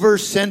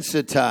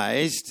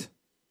oversensitized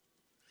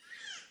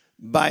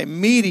by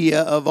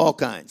media of all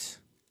kinds.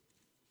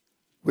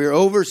 We're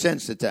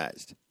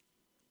oversensitized.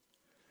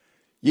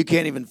 You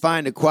can't even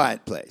find a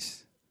quiet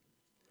place.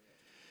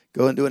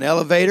 Go into an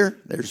elevator,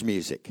 there's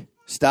music.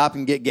 Stop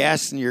and get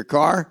gas in your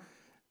car,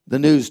 the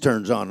news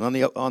turns on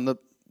the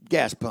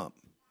gas pump.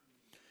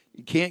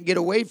 You can't get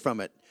away from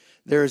it.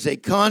 There is a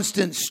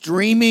constant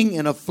streaming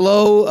and a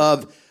flow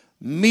of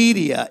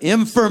media,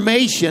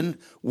 information,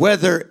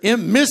 whether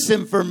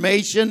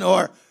misinformation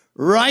or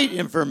right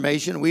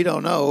information, we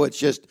don't know. It's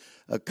just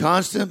a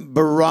constant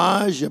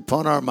barrage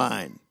upon our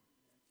mind.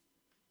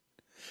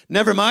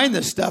 Never mind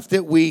the stuff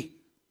that we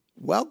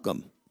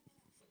welcome.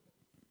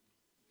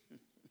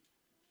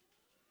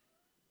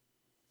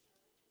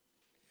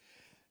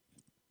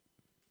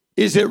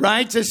 Is it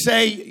right to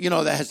say,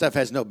 that stuff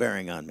has no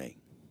bearing on me?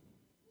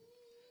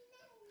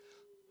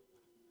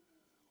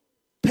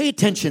 Pay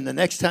attention the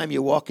next time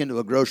you walk into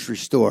a grocery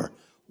store.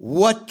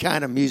 What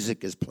kind of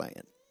music is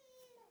playing?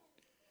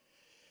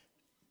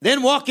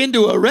 Then walk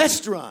into a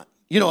restaurant,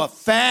 a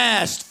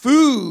fast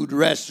food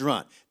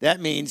restaurant. That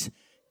means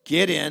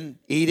get in,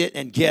 eat it,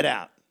 and get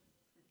out.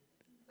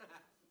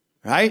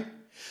 Right?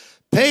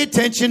 Pay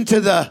attention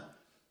to the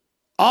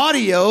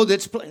audio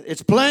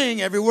it's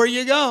playing everywhere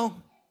you go.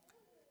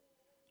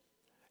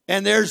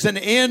 And there's an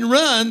end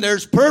run,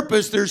 there's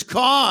purpose, there's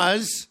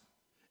cause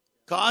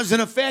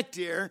and effect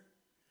here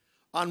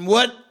on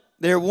what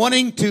they're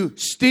wanting to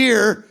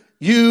steer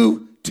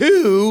you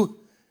to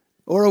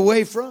or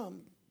away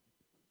from.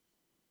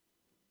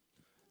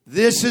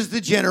 This is the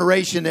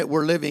generation that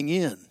we're living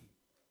in.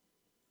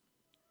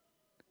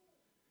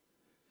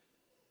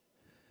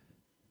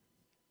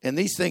 And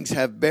these things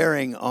have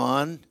bearing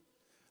on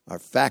our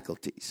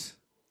faculties.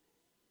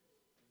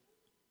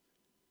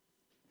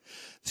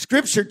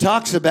 Scripture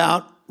talks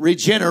about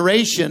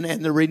regeneration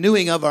and the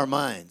renewing of our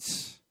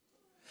minds.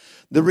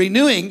 The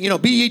renewing,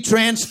 be ye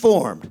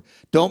transformed.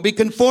 Don't be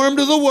conformed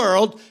to the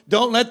world.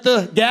 Don't let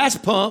the gas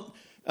pump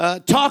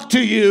talk to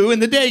you in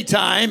the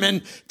daytime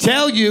and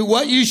tell you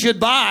what you should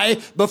buy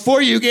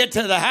before you get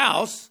to the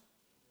house,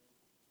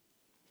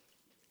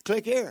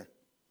 click here.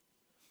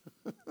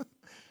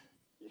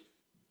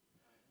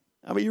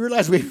 I mean, you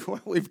realize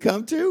what we've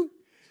come to?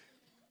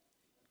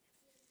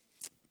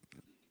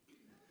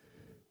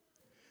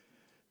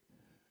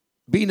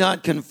 Be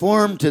not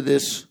conformed to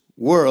this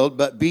world,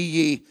 but be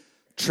ye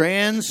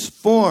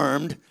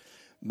transformed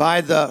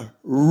by the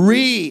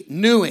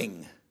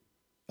renewing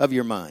of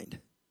your mind.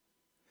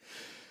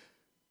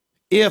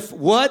 If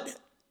what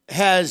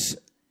has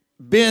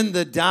been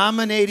the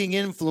dominating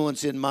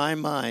influence in my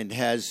mind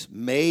has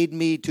made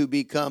me to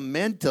become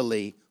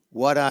mentally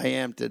what I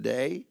am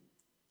today,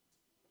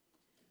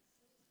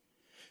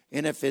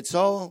 and if it's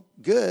all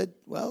good,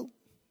 well,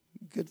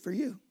 good for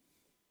you.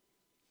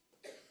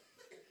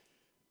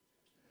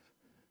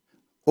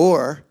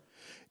 Or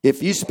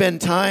if you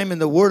spend time in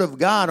the Word of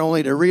God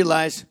only to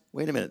realize,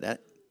 wait a minute, that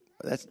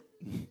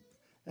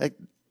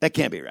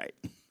can't be right.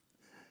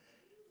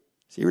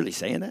 Is he really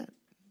saying that?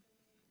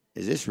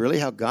 Is this really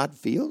how God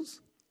feels?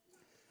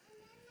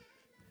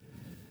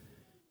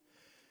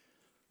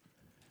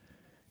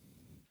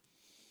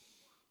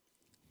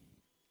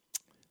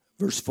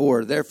 Verse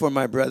 4, therefore,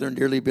 my brethren,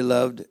 dearly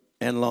beloved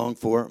and longed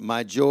for,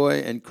 my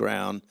joy and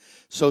crown,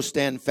 so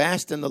stand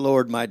fast in the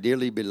Lord, my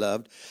dearly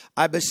beloved.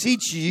 I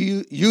beseech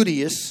you,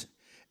 Euodias,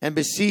 and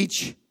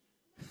beseech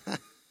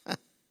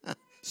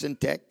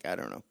Syntyche, I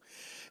don't know,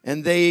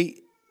 and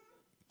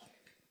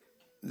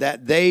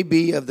that they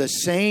be of the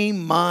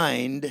same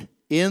mind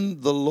in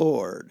the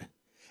Lord.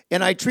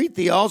 And I treat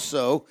thee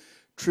also,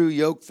 true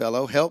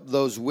yokefellow, help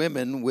those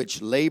women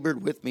which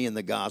labored with me in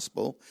the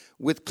gospel,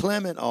 with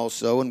Clement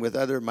also, and with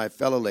other my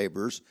fellow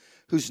laborers,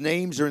 whose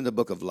names are in the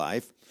book of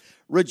life.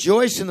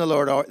 Rejoice in the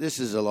Lord. This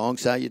is a long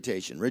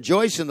salutation.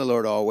 Rejoice in the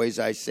Lord always,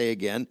 I say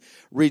again.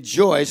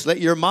 Rejoice. Let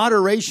your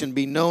moderation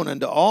be known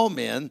unto all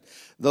men.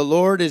 The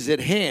Lord is at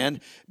hand.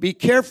 Be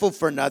careful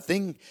for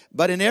nothing,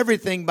 but in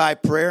everything by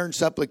prayer and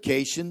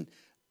supplication,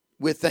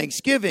 with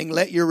thanksgiving,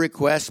 let your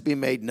requests be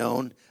made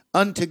known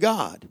unto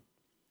God.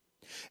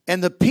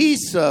 And the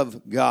peace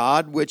of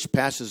God, which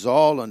passes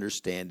all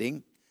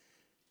understanding,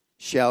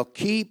 shall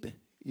keep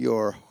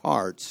your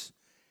hearts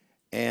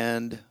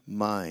and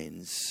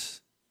minds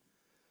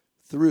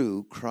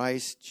through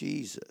Christ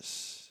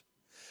Jesus.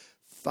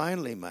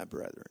 Finally,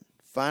 brethren,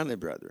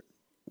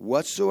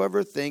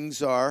 whatsoever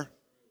things are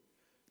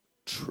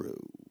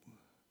true,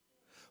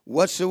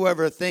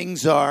 whatsoever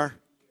things are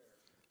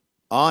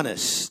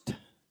honest,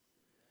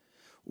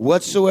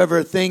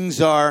 whatsoever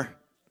things are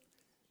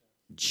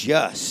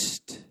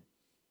just.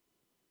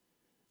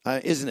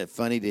 Isn't it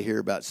funny to hear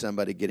about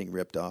somebody getting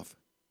ripped off?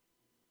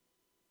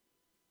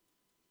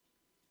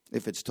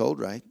 If it's told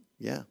right,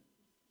 yeah.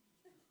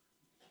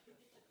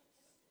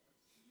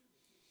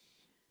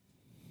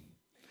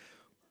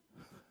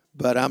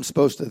 But I'm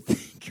supposed to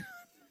think,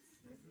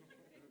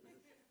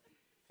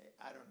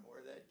 I don't know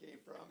where that came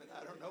from, and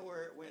I don't know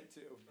where it went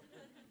to.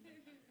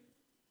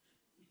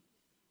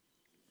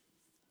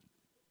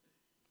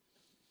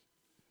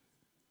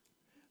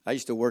 I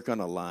used to work on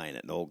a line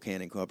at an old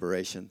canning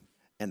corporation,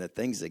 and the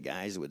things the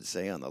guys would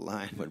say on the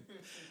line,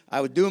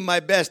 I was doing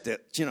my best to,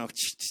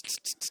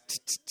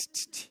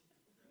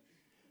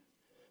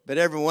 but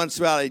every once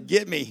in a while they'd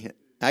get me.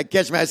 I'd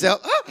catch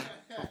myself,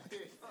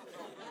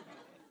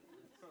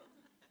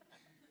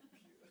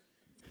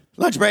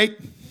 lunch break.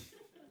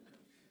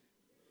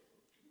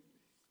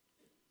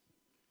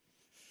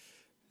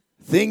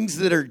 Things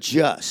that are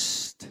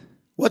just,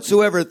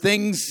 whatsoever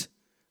things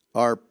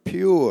are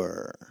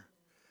pure,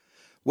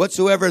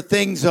 whatsoever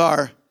things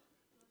are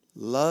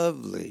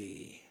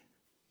lovely,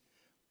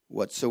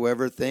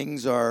 whatsoever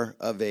things are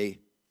of a,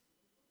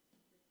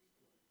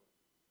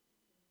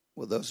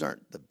 well, those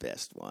aren't the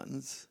best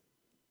ones.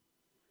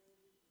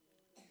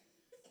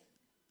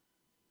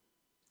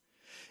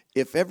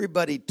 If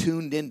everybody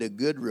tuned into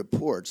good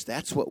reports,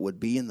 that's what would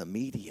be in the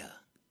media.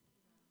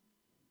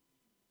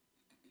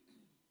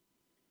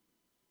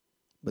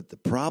 But the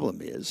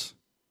problem is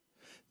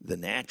the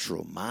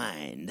natural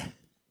mind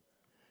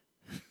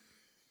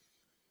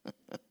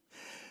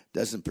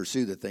doesn't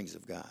pursue the things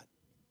of God.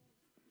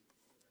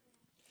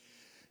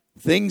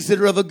 Things that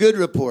are of a good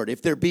report.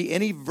 If there be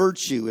any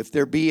virtue, if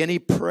there be any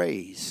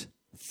praise,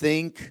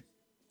 think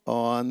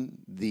on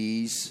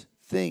these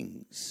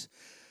things.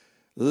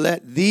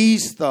 Let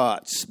these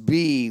thoughts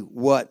be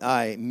what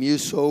I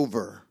muse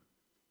over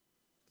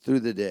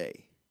through the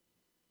day.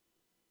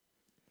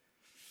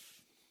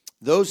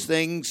 Those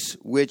things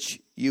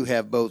which you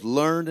have both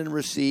learned and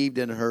received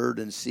and heard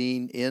and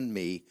seen in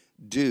me,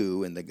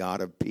 do, and the God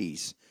of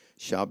peace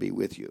shall be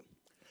with you.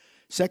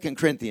 2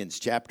 Corinthians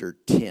chapter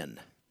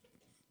 10.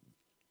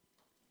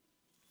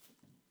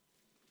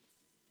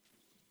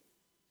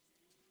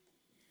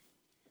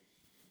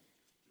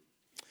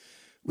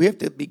 We have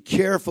to be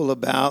careful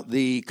about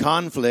the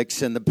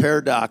conflicts and the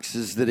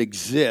paradoxes that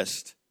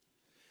exist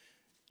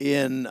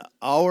in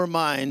our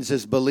minds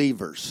as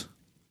believers.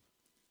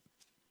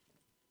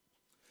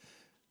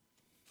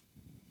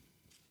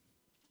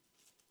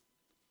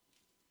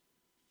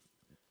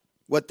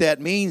 What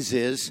that means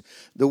is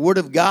the Word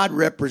of God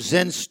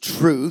represents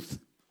truth,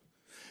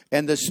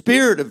 and the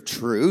Spirit of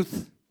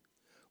truth,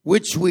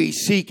 which we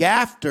seek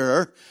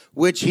after,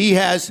 which He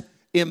has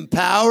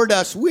empowered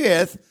us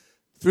with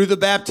through the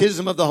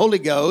baptism of the Holy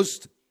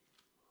Ghost,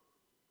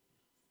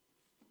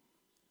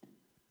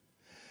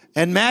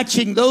 and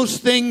matching those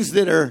things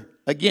that are,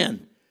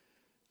 again,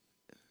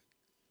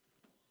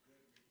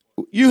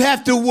 you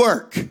have to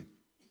work.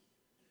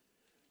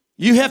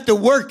 You have to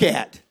work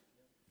at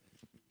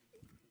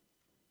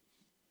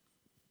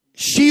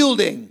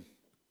shielding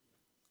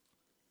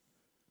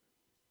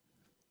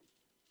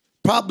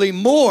probably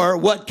more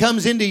what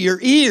comes into your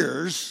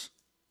ears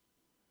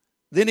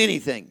than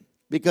anything,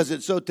 because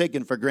it's so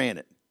taken for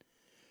granted.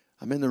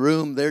 I'm in the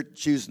room, they're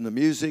choosing the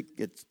music.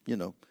 It's,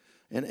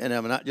 and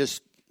I'm not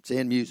just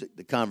saying music,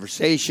 the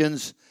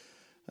conversations,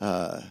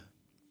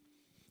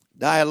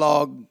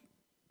 dialogue,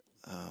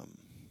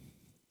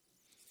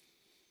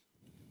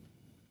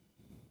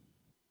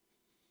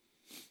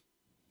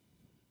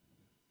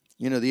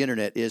 the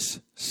internet is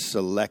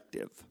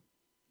selective.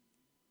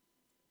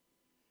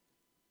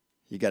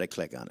 You got to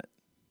click on it.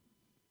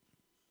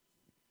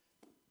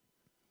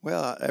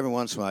 Well, every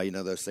once in a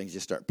while, those things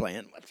just start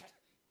playing.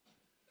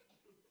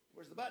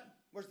 Where's the button?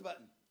 Where's the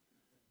button?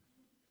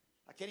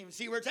 I can't even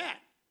see where it's at.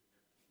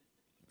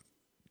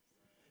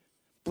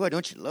 Boy,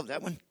 don't you love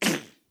that one?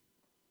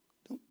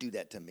 Don't do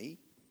that to me.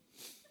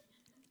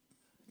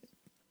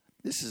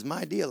 This is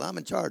my deal. I'm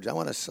in charge. I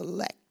want to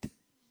select.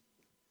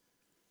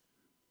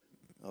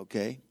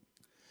 Okay?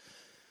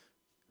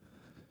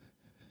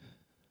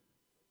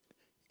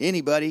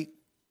 Anybody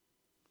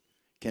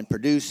can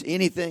produce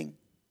anything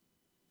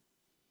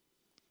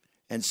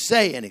and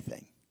say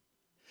anything.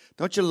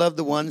 Don't you love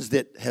the ones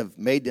that have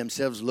made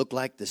themselves look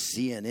like the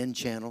CNN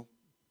channel?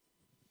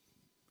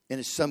 And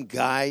it's some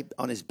guy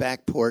on his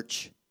back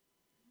porch,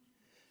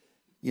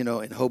 in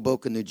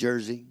Hoboken, New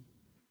Jersey.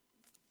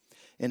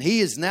 And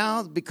he has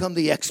now become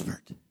the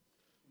expert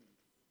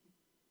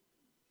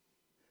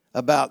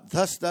about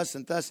thus,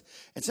 and thus.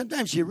 And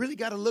sometimes you really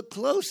got to look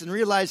close and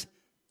realize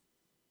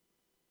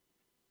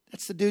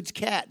that's the dude's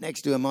cat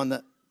next to him on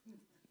the...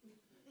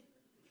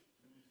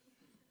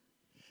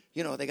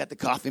 they got the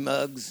coffee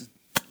mugs,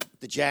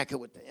 the jacket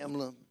with the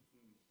emblem,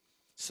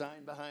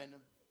 sign behind them.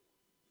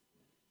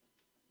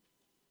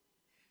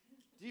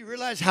 Do you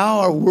realize how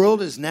our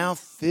world is now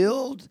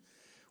filled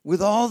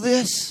with all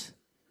this?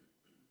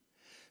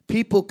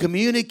 People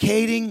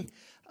communicating.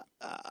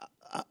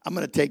 I'm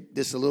going to take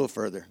this a little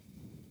further.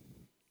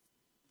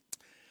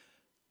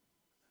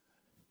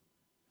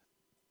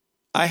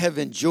 I have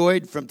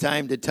enjoyed from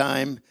time to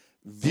time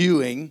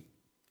viewing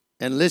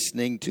and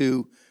listening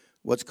to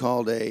what's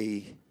called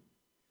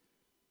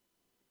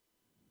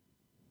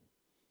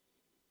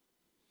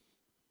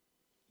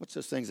what's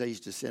those things I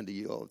used to send to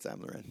you all the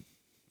time, Lorraine?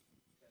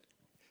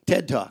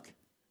 TED Talk.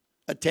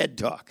 A TED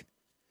Talk.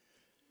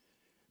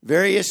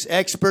 Various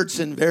experts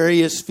in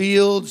various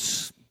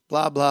fields,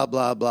 blah, blah,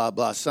 blah, blah,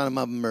 blah. Some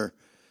of them are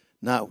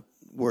not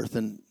worth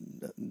and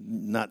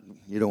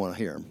you don't want to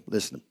hear them.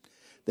 Listen.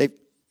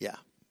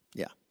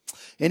 Yeah.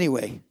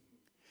 Anyway,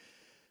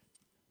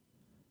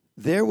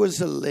 there was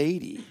a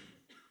lady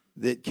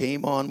that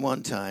came on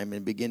one time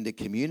and began to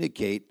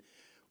communicate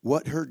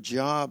what her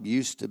job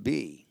used to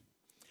be.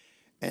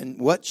 And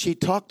what she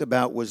talked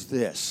about was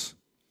this.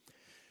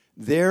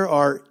 There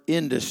are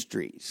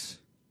industries,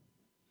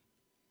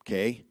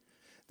 okay,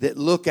 that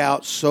look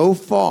out so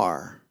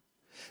far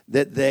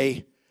that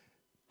they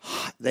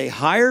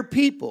hire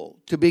people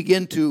to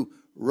begin to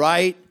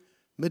write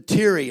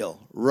material,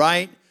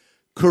 write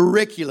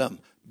curriculum,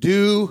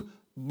 do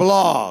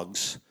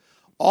blogs,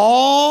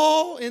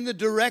 all in the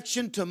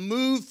direction to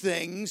move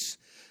things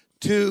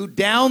to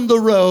down the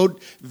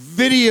road,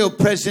 video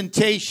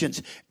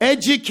presentations,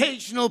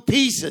 educational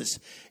pieces.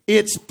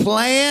 It's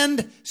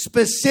planned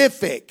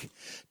specific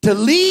to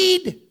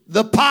lead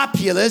the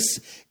populace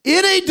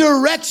in a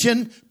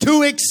direction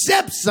to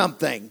accept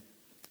something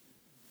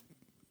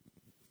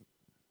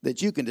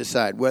that you can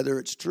decide whether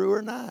it's true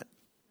or not.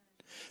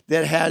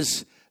 That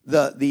has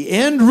the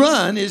end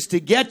run is to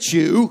get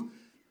you,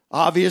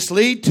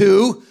 obviously,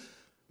 to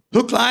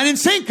hook, line, and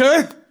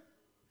sinker,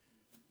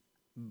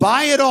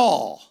 buy it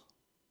all.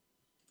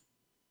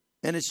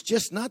 And it's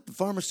just not the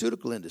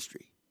pharmaceutical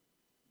industry.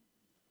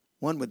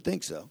 One would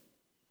think so.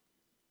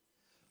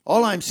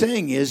 All I'm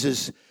saying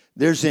is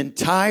there's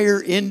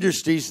entire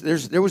industries.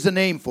 There was a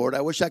name for it.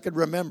 I wish I could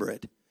remember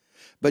it.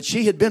 But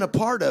she had been a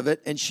part of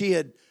it, and she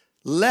had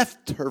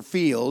left her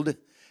field,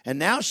 and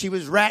now she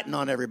was ratting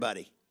on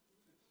everybody.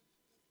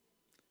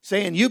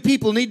 Saying, you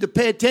people need to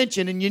pay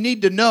attention, and you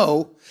need to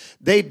know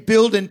they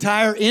build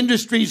entire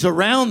industries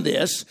around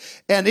this,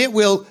 and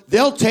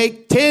they'll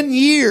take 10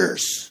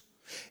 years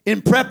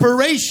in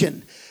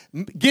preparation,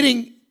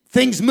 getting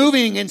things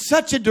moving in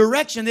such a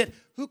direction that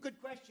who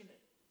could question it?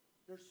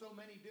 There's so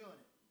many doing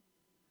it.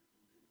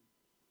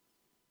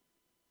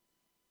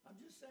 I'm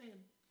just saying.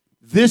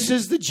 This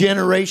is the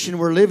generation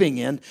we're living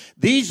in.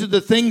 These are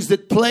the things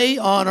that play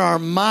on our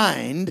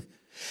mind.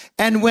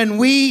 And when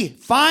we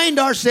find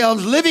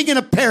ourselves living in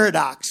a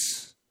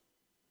paradox,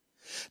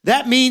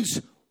 that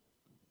means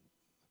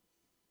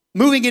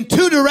moving in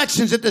two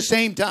directions at the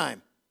same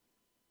time.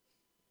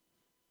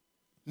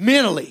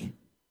 Mentally.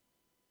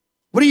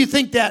 What do you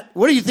think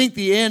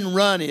the end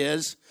run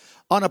is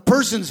on a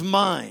person's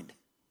mind?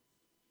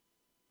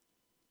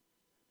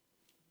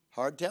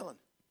 Hard telling.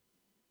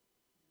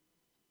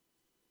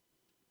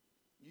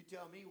 You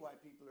tell me why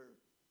people are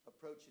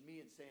approaching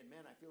me and saying,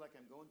 man, I feel like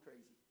I'm going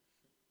crazy.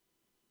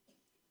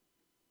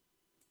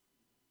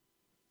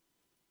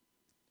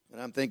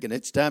 And I'm thinking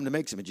it's time to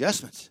make some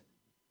adjustments.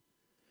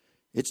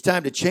 It's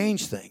time to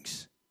change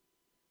things.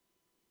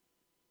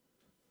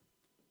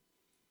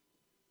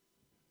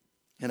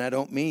 And I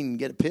don't mean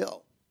get a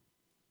pill.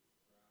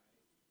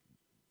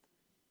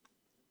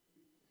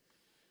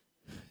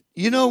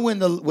 You know,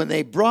 when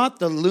they brought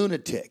the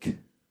lunatic,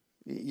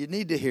 you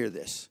need to hear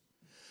this.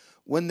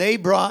 When they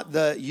brought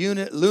the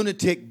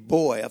lunatic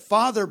boy, a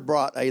father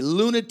brought a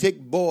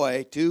lunatic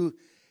boy to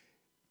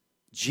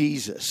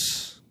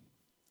Jesus.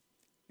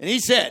 And he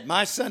said,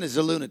 my son is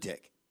a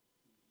lunatic.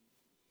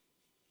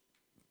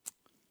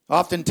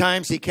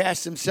 Oftentimes he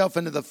casts himself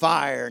into the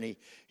fire and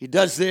he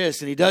does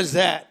this and he does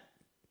that.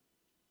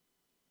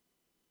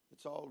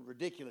 It's all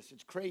ridiculous.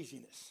 It's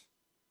craziness.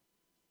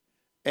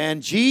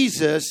 And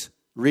Jesus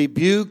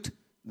rebuked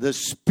the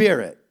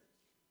spirit.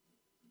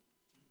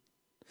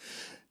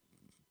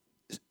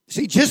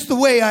 See, just the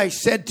way I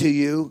said to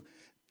you,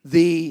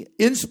 the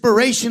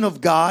inspiration of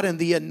God and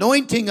the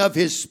anointing of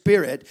His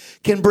Spirit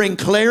can bring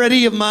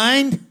clarity of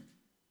mind.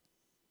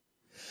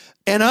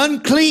 An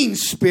unclean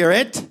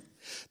spirit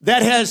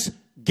that has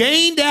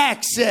gained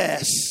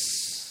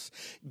access,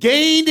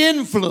 gained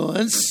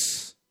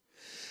influence,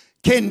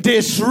 can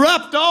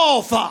disrupt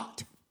all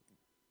thought.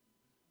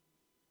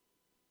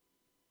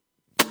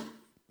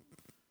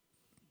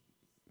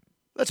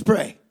 Let's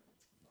pray.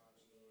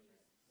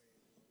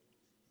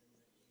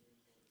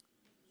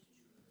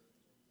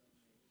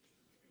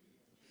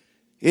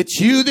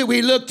 It's you that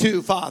we look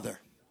to, Father.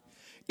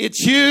 It's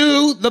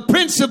you, the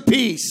Prince of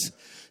Peace,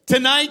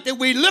 tonight that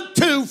we look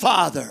to,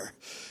 Father.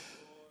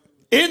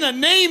 In the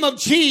name of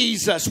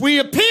Jesus, we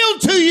appeal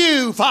to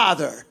you,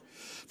 Father,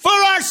 for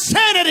our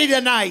sanity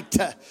tonight,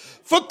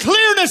 for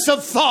clearness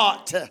of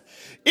thought.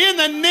 In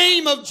the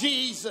name of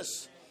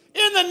Jesus.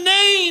 In the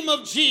name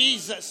of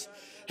Jesus.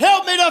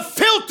 Help me to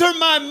filter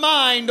my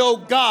mind, oh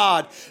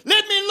God.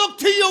 Let me look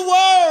to your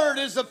word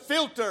as a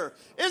filter,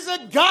 as a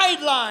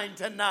guideline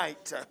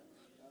tonight.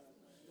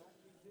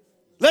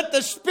 Let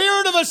the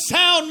spirit of a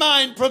sound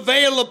mind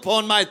prevail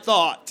upon my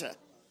thought.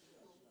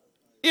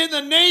 In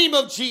the name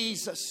of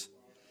Jesus.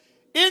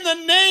 In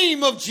the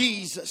name of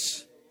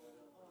Jesus.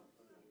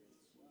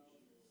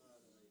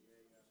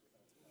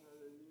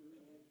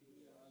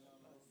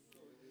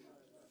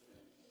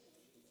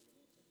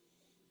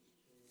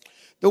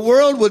 The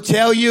world will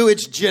tell you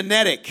it's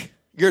genetic.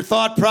 Your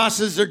thought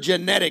processes are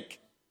genetic.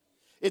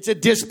 It's a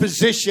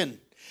disposition.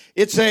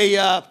 It's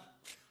a,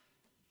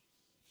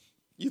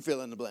 you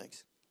fill in the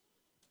blanks.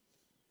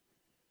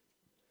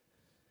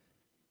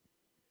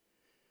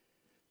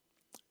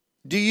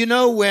 Do you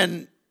know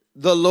when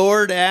the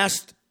Lord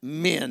asked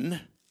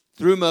men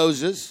through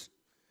Moses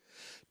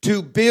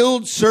to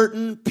build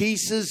certain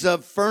pieces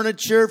of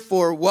furniture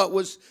for what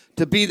was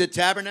to be the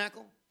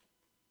tabernacle?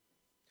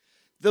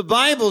 The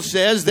Bible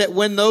says that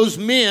when those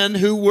men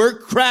who were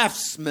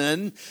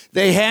craftsmen,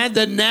 they had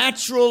the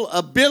natural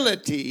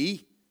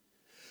ability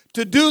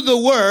to do the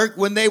work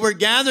when they were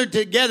gathered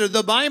together.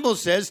 The Bible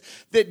says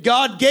that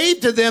God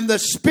gave to them the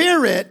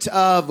spirit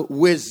of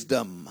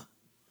wisdom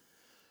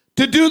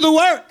to do the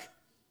work.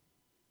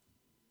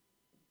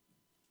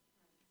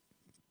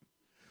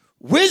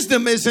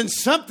 Wisdom isn't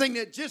something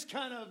that just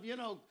kind of,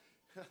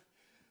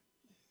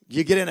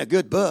 you get in a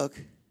good book.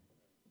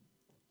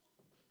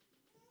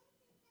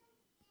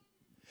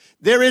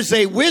 There is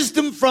a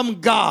wisdom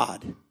from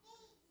God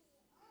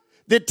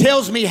that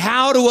tells me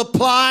how to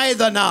apply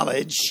the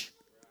knowledge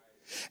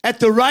at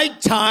the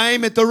right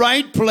time, at the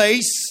right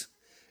place,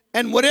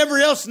 and whatever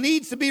else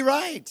needs to be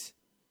right.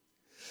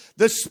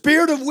 The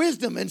spirit of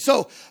wisdom. And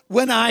so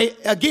when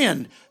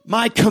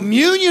my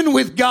communion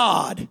with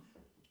God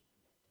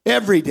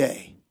every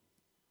day,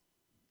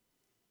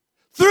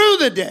 through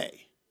the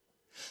day,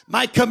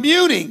 my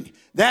communing,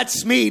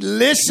 that's me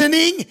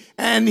listening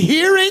and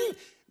hearing.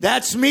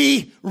 That's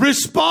me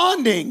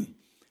responding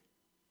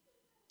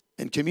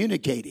and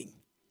communicating.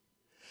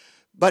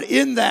 But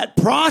in that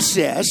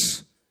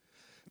process,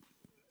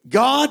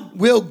 God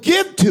will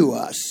give to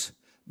us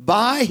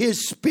by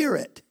His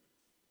Spirit.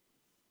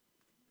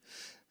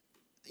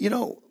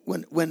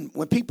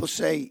 When people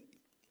say,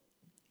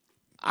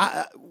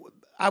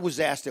 I was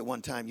asked at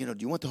one time, do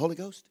you want the Holy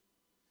Ghost?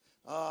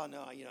 Oh,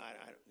 no, I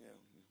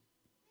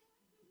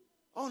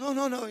Oh,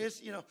 no.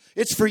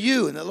 It's for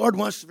you, and the Lord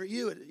wants it for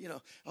you.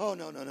 Oh,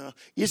 no.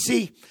 You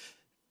see,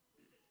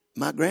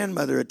 my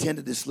grandmother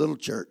attended this little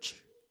church,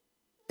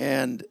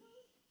 and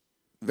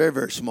very,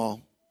 very small.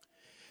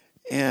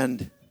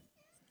 And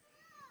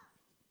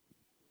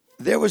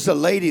there was a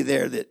lady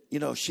there that,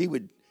 she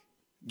would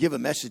give a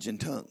message in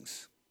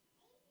tongues.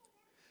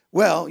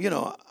 Well,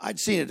 I'd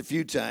seen it a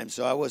few times,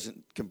 so I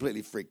wasn't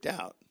completely freaked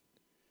out.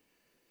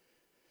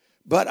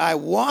 But I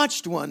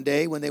watched one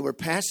day when they were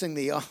passing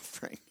the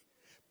offering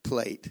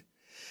plate.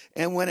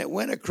 And when it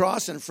went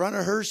across in front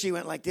of her, she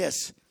went like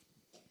this.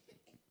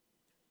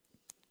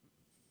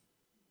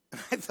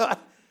 I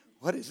thought,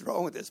 what is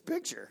wrong with this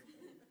picture?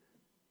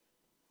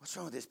 What's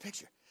wrong with this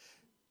picture?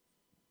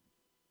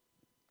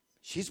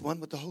 She's one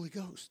with the Holy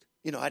Ghost.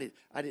 I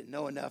didn't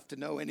know enough to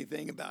know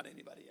anything about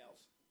anybody else.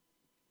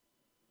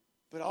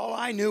 But all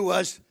I knew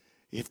was,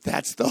 if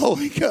that's the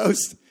Holy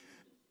Ghost,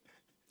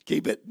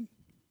 keep it.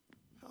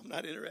 I'm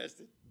not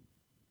interested.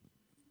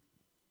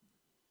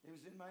 It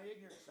was in my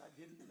ignorance. I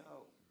didn't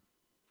know.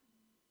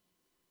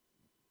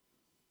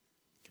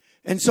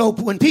 And so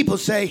when people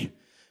say,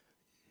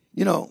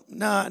 no,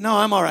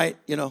 I'm all right,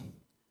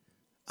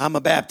 I'm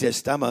a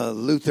Baptist, I'm a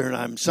Lutheran,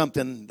 I'm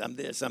something, I'm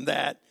this, I'm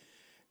that.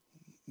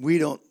 We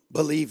don't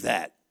believe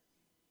that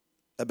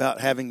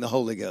about having the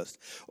Holy Ghost.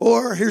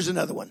 Or here's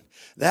another one.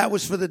 That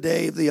was for the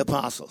day of the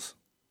apostles.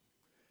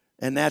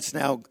 And that's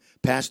now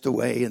passed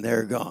away and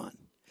they're gone.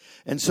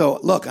 And so,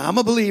 look, I'm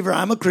a believer,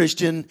 I'm a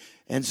Christian,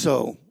 and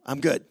so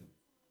I'm good.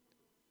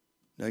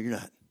 No, you're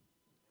not.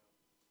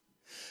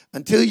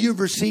 Until you've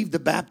received the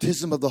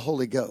baptism of the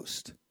Holy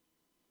Ghost,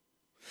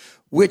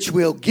 which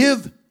will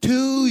give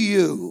to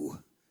you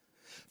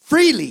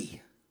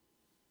freely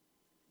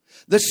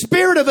the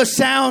spirit of a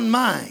sound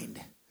mind,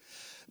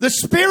 the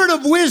spirit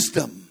of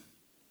wisdom,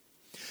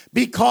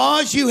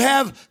 because you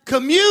have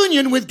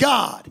communion with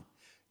God.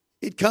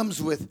 It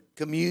comes with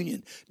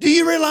communion. Do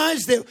you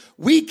realize that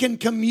we can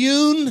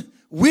commune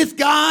with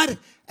God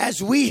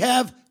as we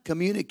have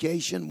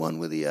communication one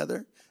with the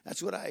other?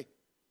 That's what I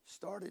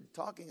started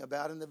talking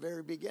about in the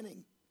very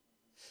beginning.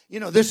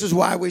 This is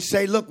why we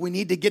say, look, we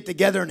need to get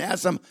together and have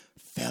some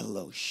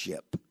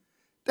fellowship.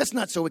 That's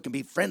not so we can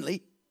be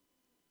friendly.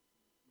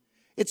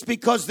 It's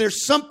because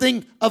there's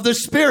something of the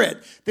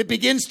Spirit that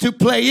begins to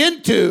play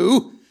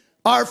into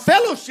our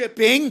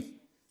fellowshipping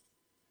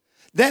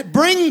that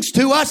brings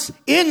to us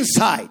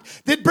insight,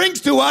 that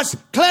brings to us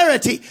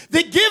clarity,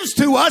 that gives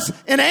to us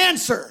an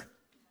answer.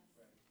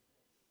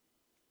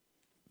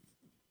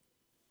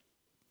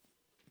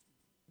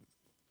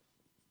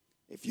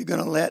 If you're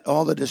going to let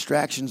all the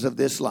distractions of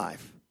this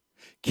life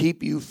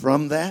keep you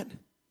from that,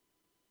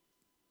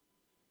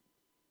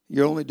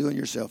 you're only doing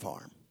yourself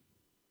harm.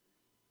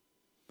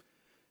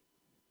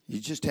 You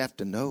just have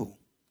to know.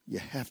 You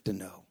have to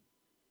know.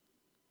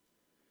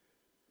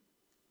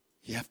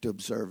 You have to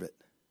observe it.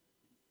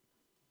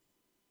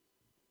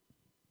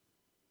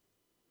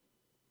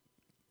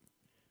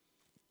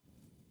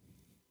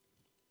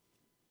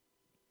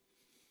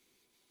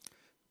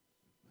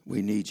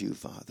 We need you,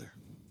 Father.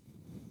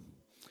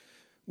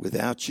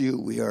 Without you,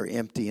 we are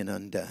empty and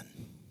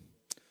undone.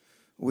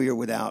 We are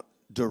without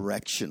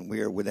direction.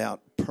 We are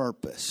without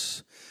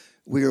purpose.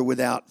 We are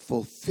without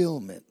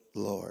fulfillment,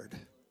 Lord.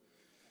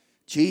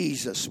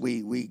 Jesus,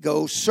 we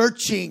go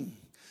searching,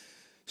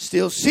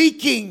 still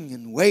seeking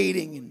and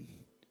waiting and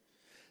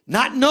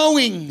not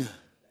knowing.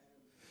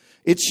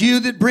 It's you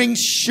that brings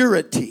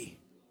surety.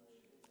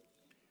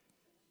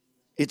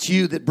 It's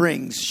you that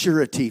brings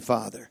surety,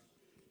 Father.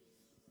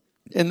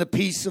 And the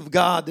peace of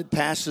God that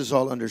passes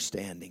all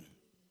understanding.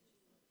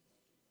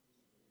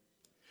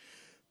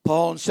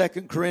 Paul in 2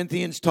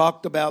 Corinthians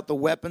talked about the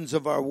weapons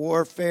of our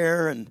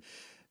warfare and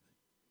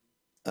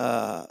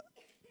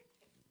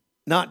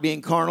not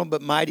being carnal,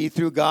 but mighty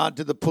through God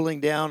to the pulling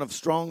down of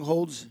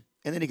strongholds.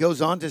 And then he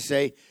goes on to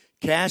say,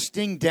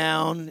 casting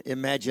down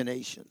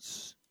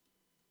imaginations.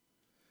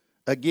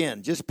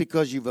 Again, just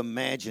because you've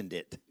imagined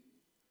it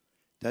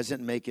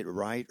doesn't make it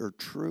right or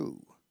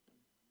true.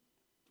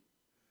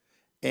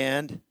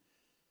 And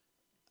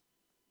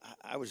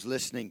I was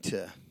listening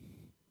to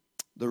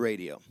the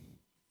radio.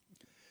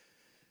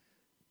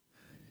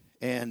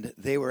 And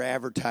they were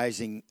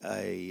advertising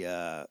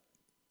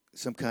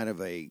some kind of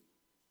they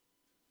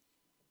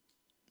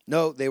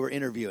were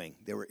interviewing.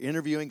 They were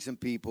interviewing some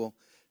people,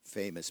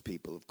 famous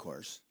people, of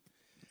course.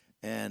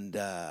 And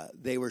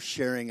they were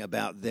sharing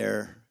about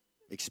their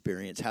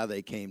experience, how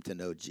they came to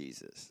know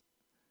Jesus.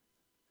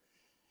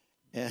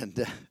 And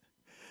the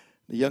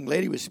young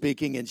lady was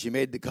speaking, and she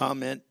made the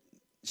comment.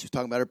 She was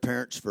talking about her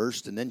parents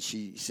first, and then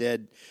she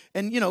said,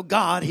 and,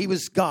 God, he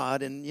was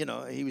God, and,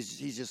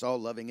 he's just all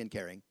loving and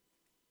caring.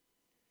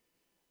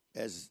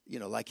 As,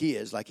 like he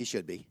is, like he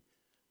should be.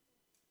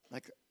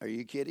 Like, are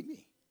you kidding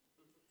me?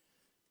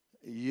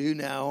 You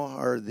now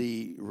are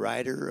the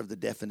writer of the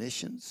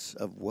definitions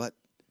of what,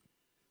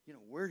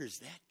 where does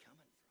that come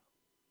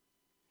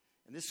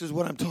from? And this is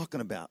what I'm talking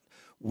about.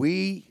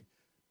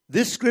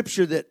 This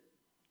scripture that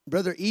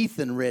Brother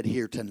Ethan read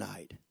here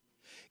tonight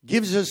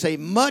gives us a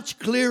much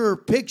clearer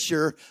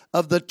picture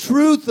of the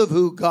truth of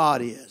who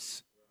God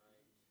is.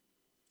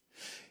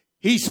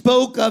 He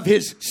spoke of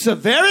his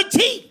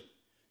severity,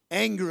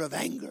 anger of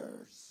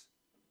angers,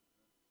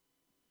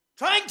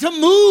 trying to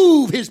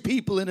move his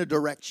people in a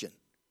direction.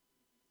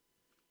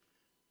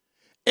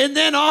 and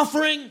then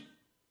offering.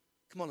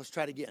 Come on, let's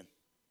try it again.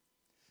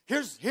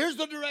 Here's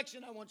the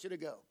direction I want you to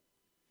go.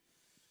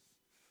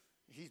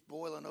 He's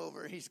boiling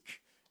over. He's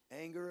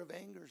anger of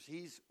angers.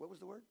 He's, what was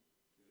the word?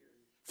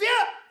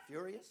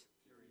 Furious?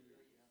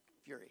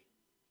 Fury.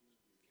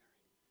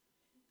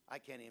 I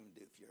can't even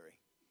do fury.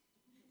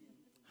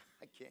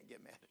 I can't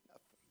get mad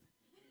enough.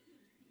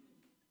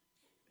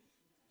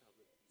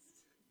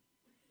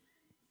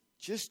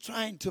 Just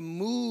trying to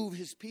move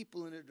his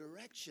people in a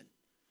direction.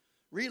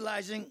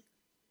 Realizing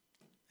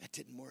that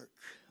didn't work.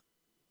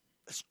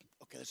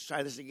 Let's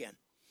try this again.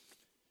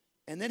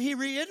 And then he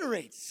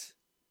reiterates.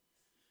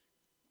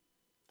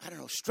 I don't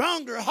know,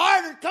 stronger,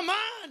 harder, come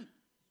on.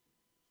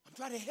 I'm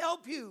trying to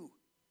help you.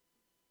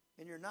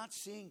 And you're not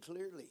seeing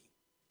clearly.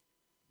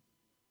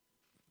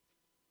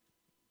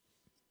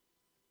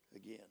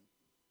 Again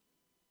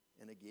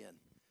and again.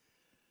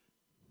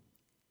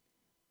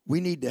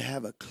 We need to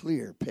have a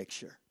clear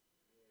picture.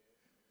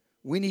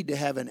 We need to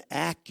have an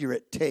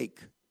accurate take.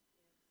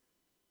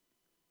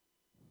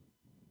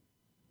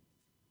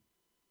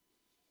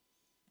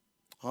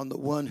 On the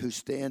one who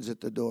stands at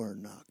the door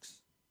and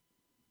knocks.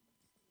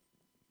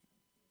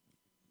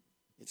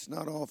 It's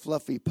not all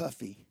fluffy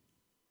puffy,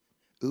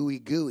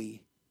 ooey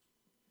gooey.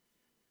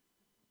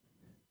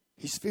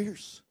 He's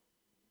fierce.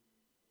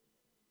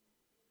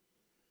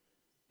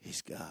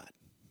 He's God.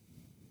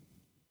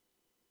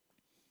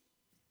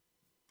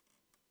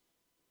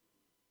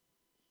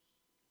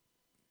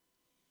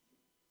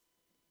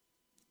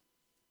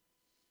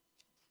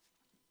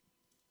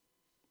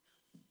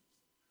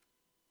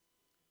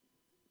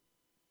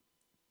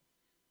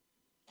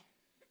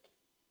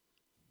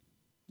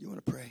 You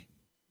want to pray?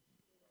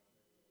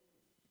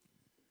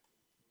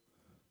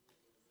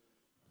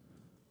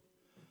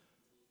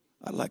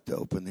 I'd like to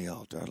open the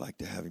altar. I'd like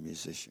to have a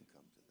musician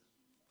come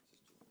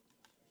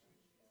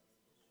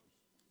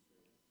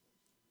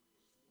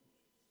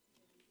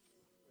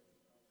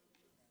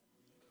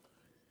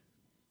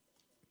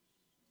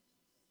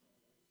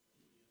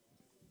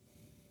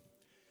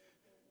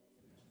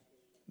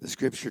to the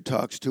scripture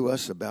talks to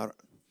us about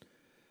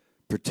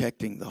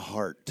protecting the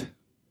heart.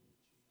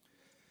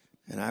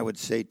 And I would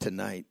say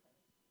tonight,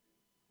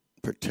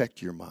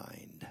 protect your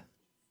mind.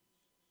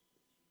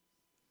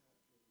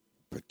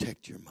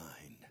 Protect your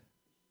mind.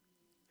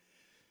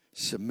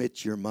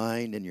 Submit your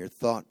mind and your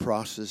thought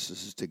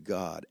processes to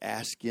God.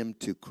 Ask Him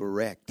to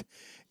correct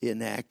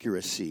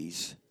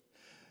inaccuracies.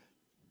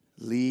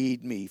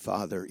 Lead me,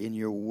 Father, in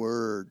your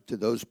word to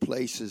those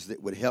places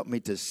that would help me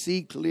to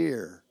see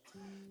clear.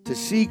 To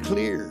see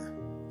clear.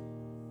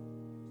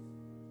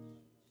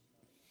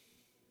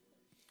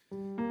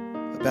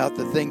 About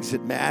the things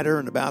that matter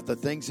and about the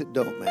things that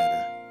don't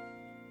matter.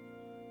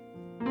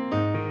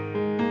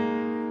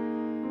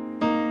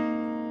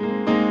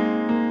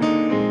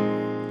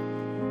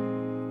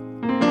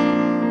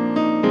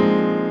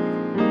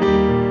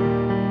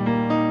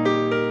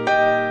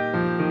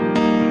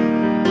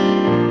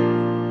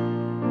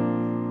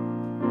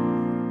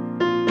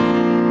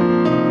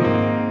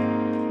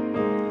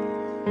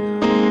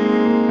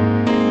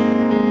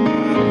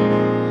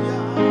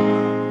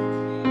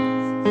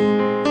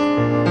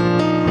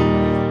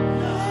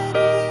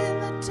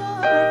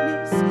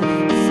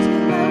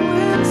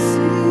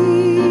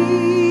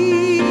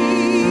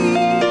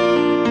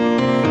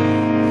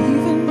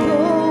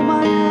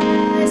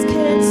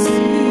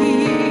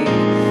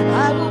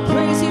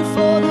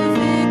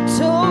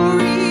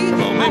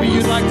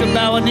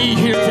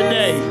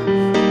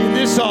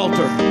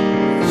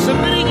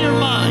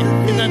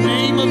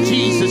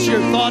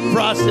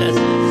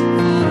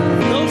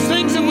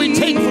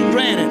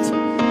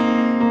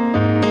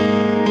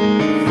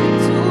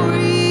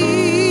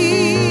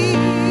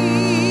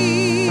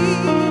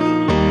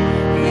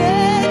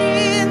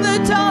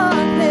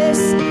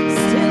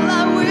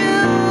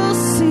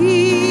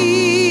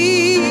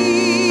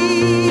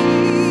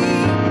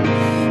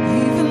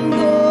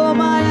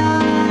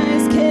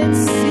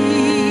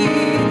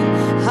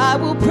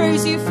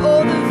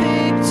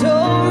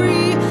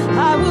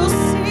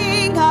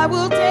 I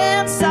will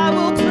dance, I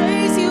will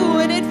praise you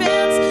in advance.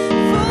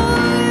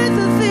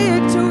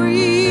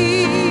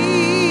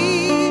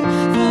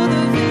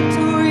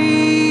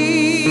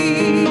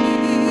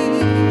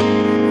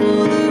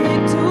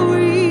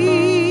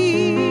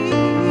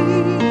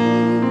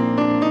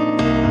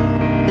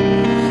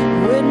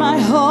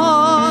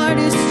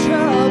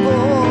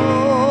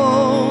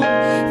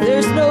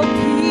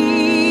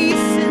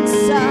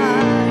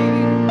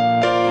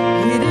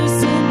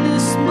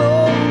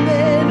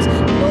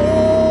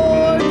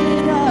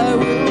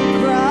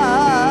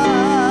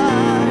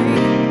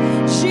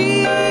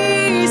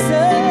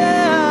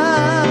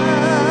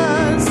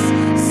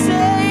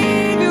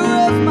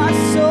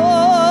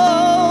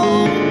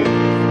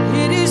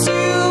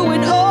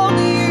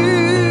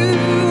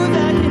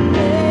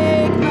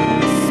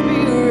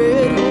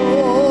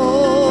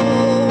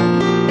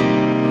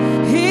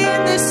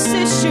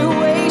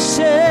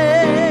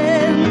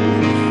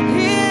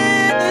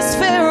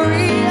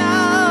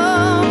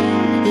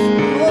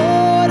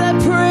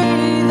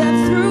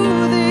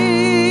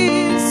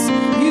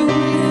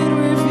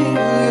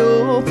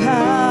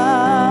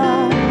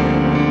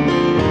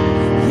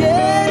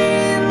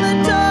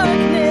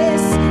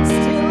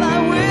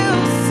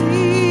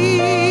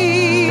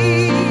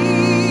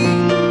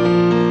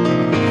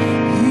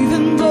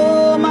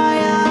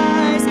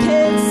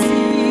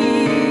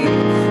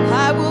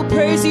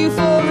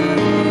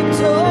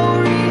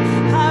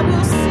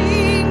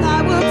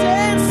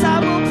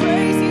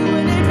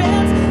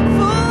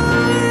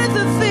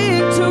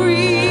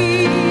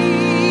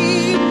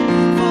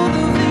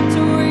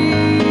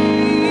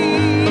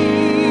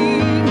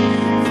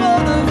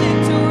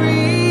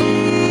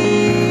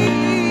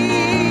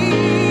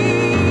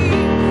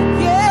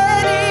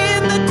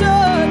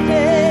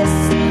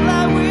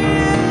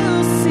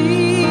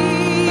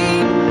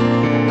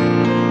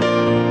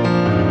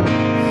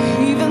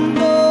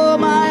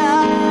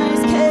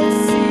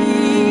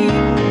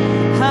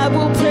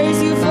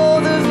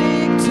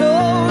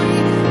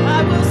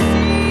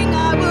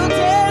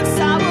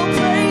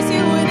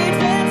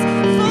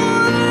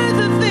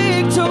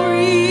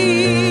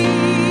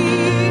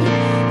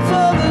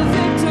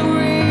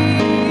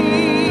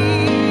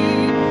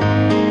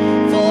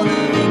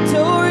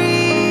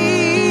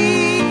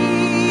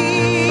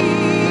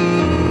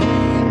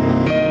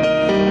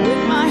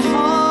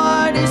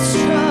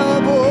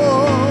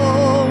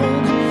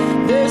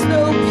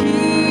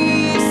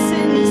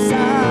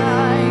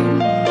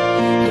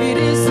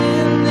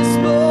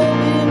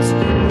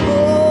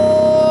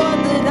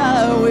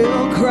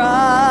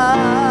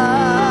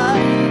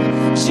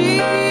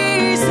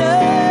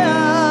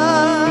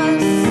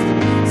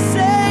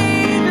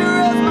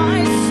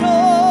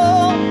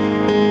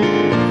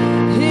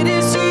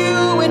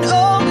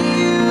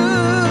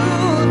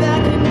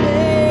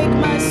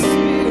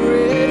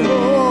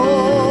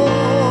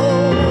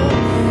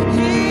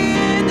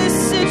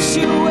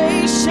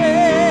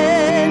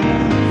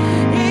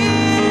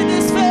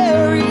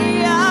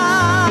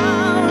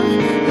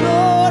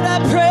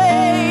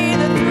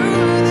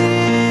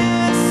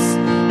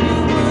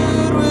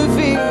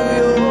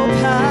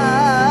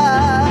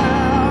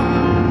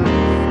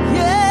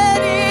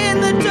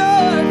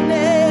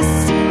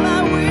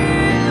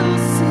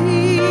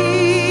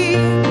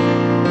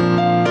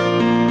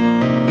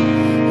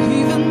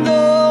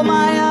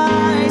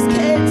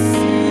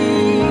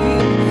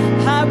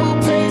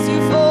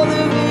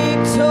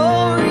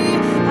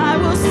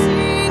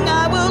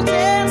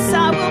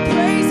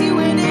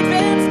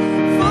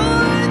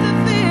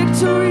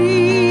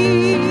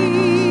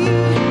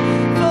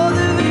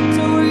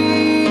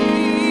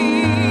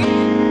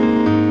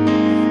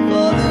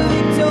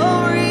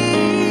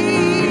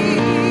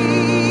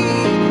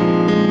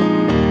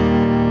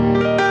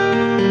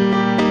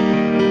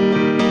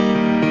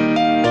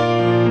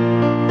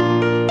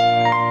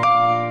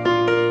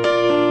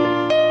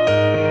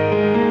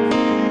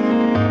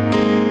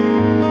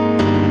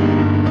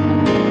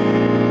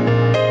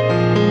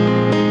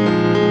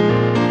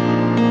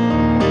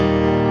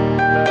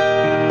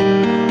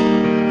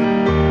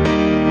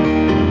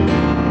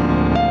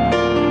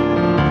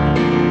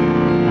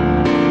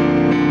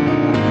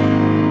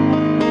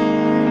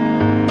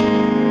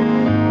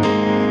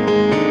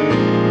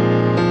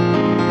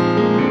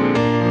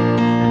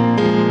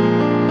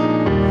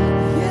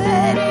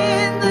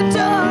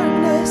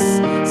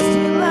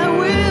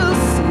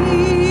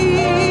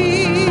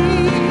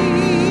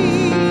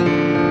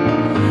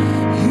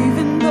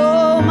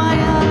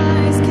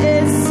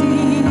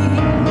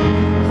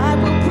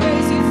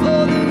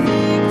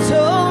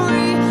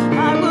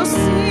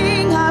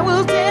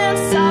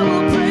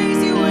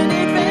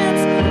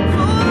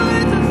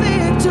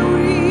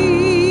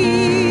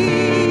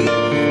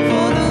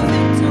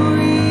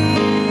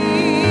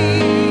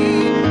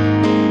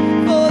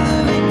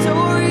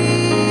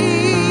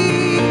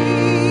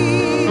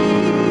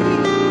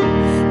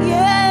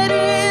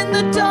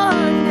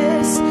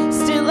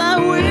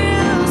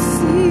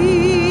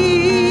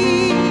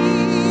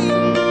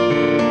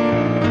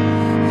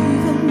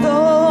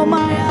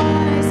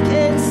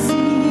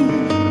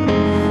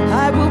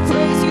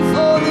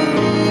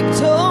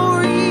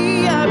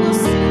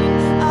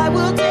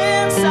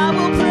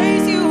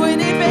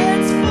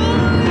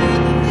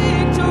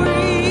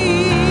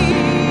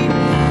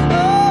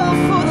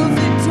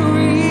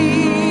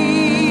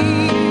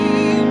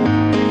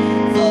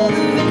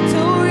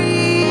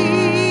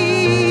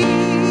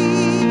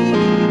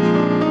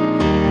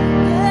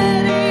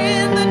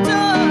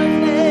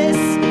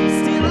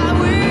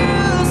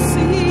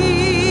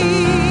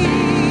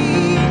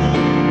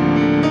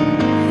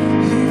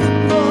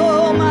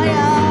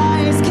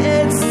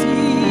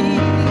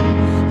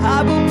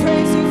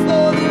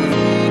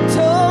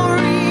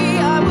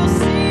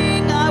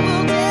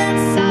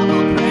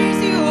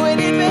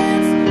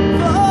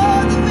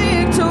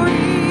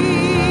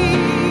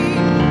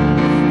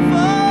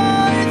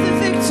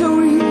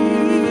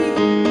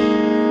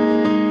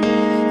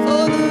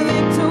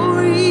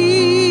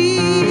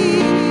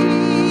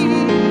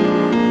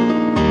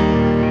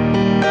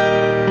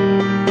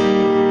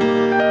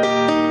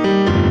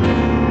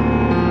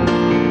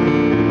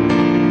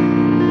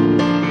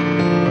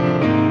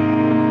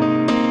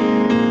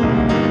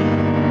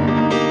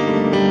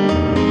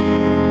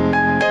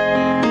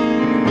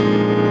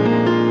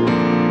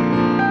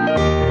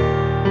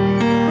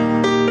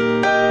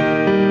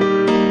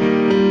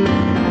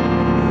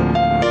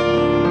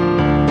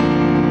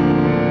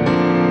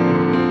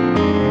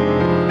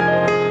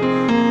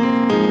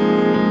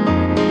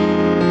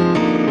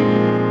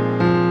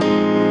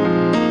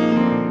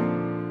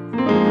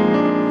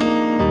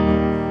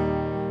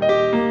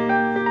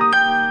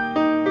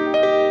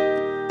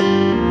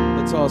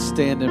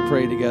 stand and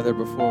pray together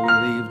before we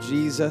leave.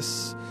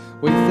 Jesus,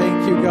 we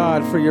thank you,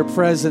 God, for your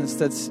presence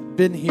that's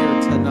been here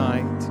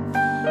tonight.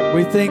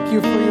 We thank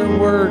you for your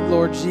word,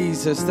 Lord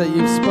Jesus, that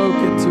you've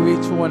spoken to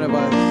each one of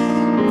us.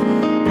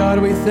 God,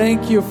 we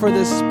thank you for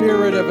the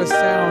spirit of a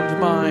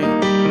sound mind.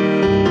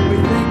 We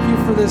thank you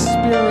for the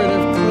spirit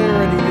of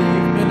clarity that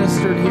you've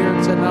ministered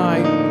here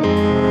tonight.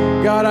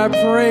 God, I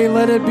pray,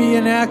 let it be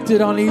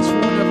enacted on each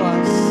one of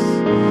us.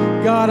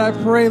 God, I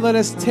pray, let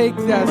us take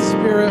that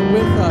spirit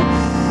with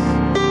us.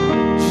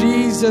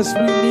 Jesus,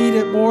 we need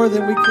it more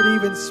than we could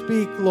even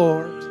speak,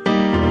 Lord.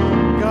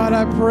 God,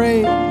 I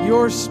pray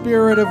your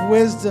spirit of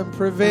wisdom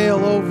prevail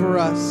over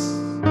us.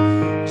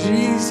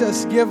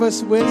 Jesus, give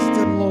us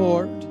wisdom,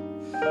 Lord.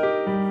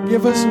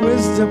 Give us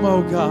wisdom,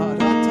 O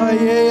God. In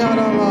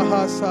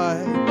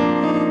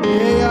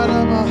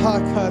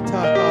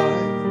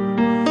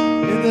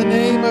the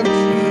name of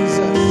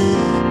Jesus.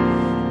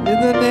 In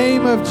the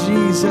name of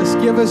Jesus,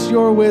 give us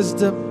your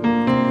wisdom.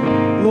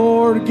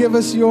 Lord, give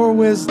us your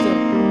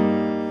wisdom.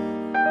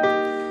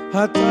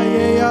 Why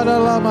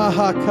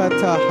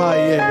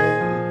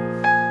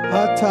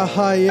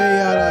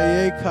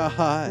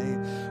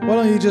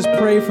don't you just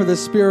pray for the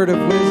spirit of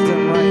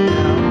wisdom right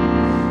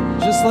now?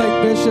 Just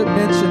like Bishop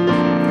mentioned,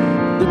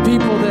 the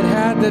people that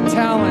had the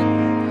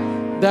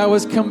talent that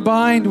was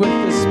combined with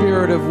the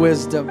spirit of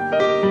wisdom.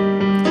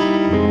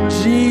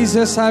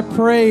 Jesus, I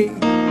pray,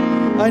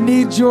 I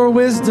need your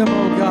wisdom,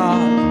 oh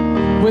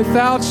God.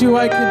 Without you,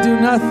 I can do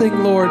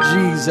nothing, Lord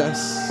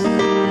Jesus.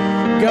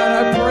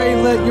 God, I pray,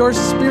 let your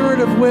spirit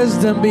of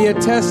wisdom be a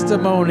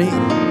testimony.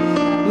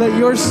 Let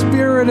your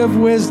spirit of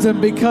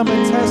wisdom become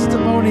a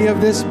testimony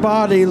of this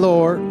body,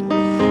 Lord.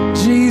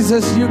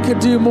 Jesus, you could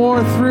do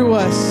more through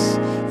us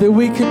than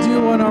we could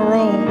do on our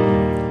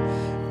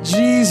own.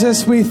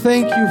 Jesus, we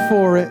thank you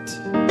for it.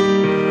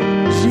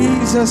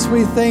 Jesus,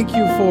 we thank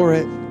you for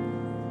it.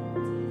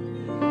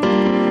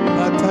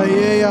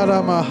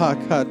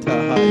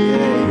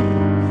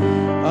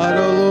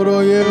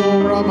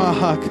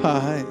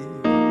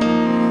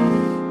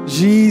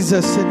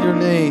 Jesus, in your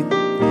name.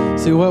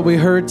 See, what we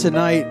heard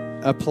tonight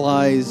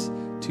applies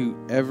to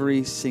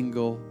every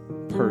single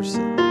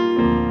person.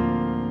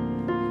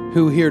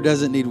 Who here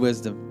doesn't need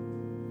wisdom?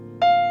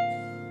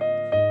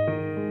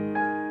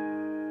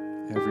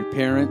 Every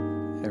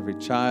parent, every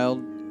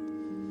child,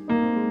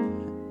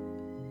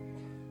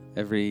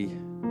 every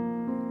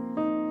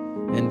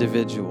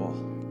individual.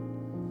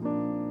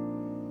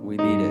 We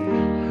need it.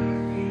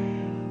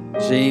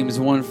 James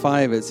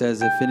 1:5, it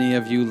says, if any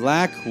of you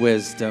lack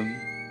wisdom,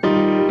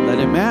 let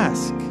him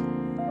ask.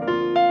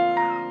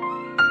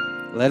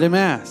 Let him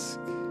ask.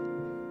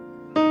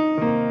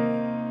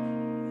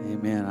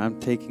 Amen. I'm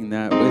taking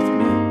that with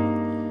me.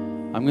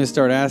 I'm going to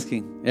start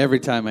asking every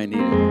time I need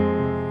it.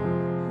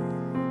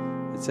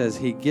 It says,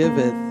 he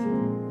giveth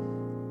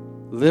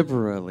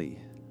liberally.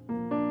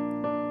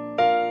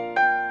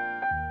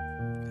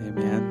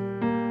 Amen.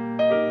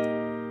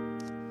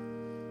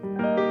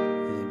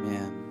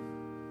 Amen.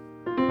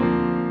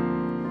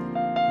 In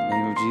the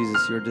name of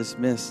Jesus, you're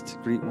dismissed.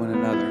 Greet one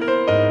another.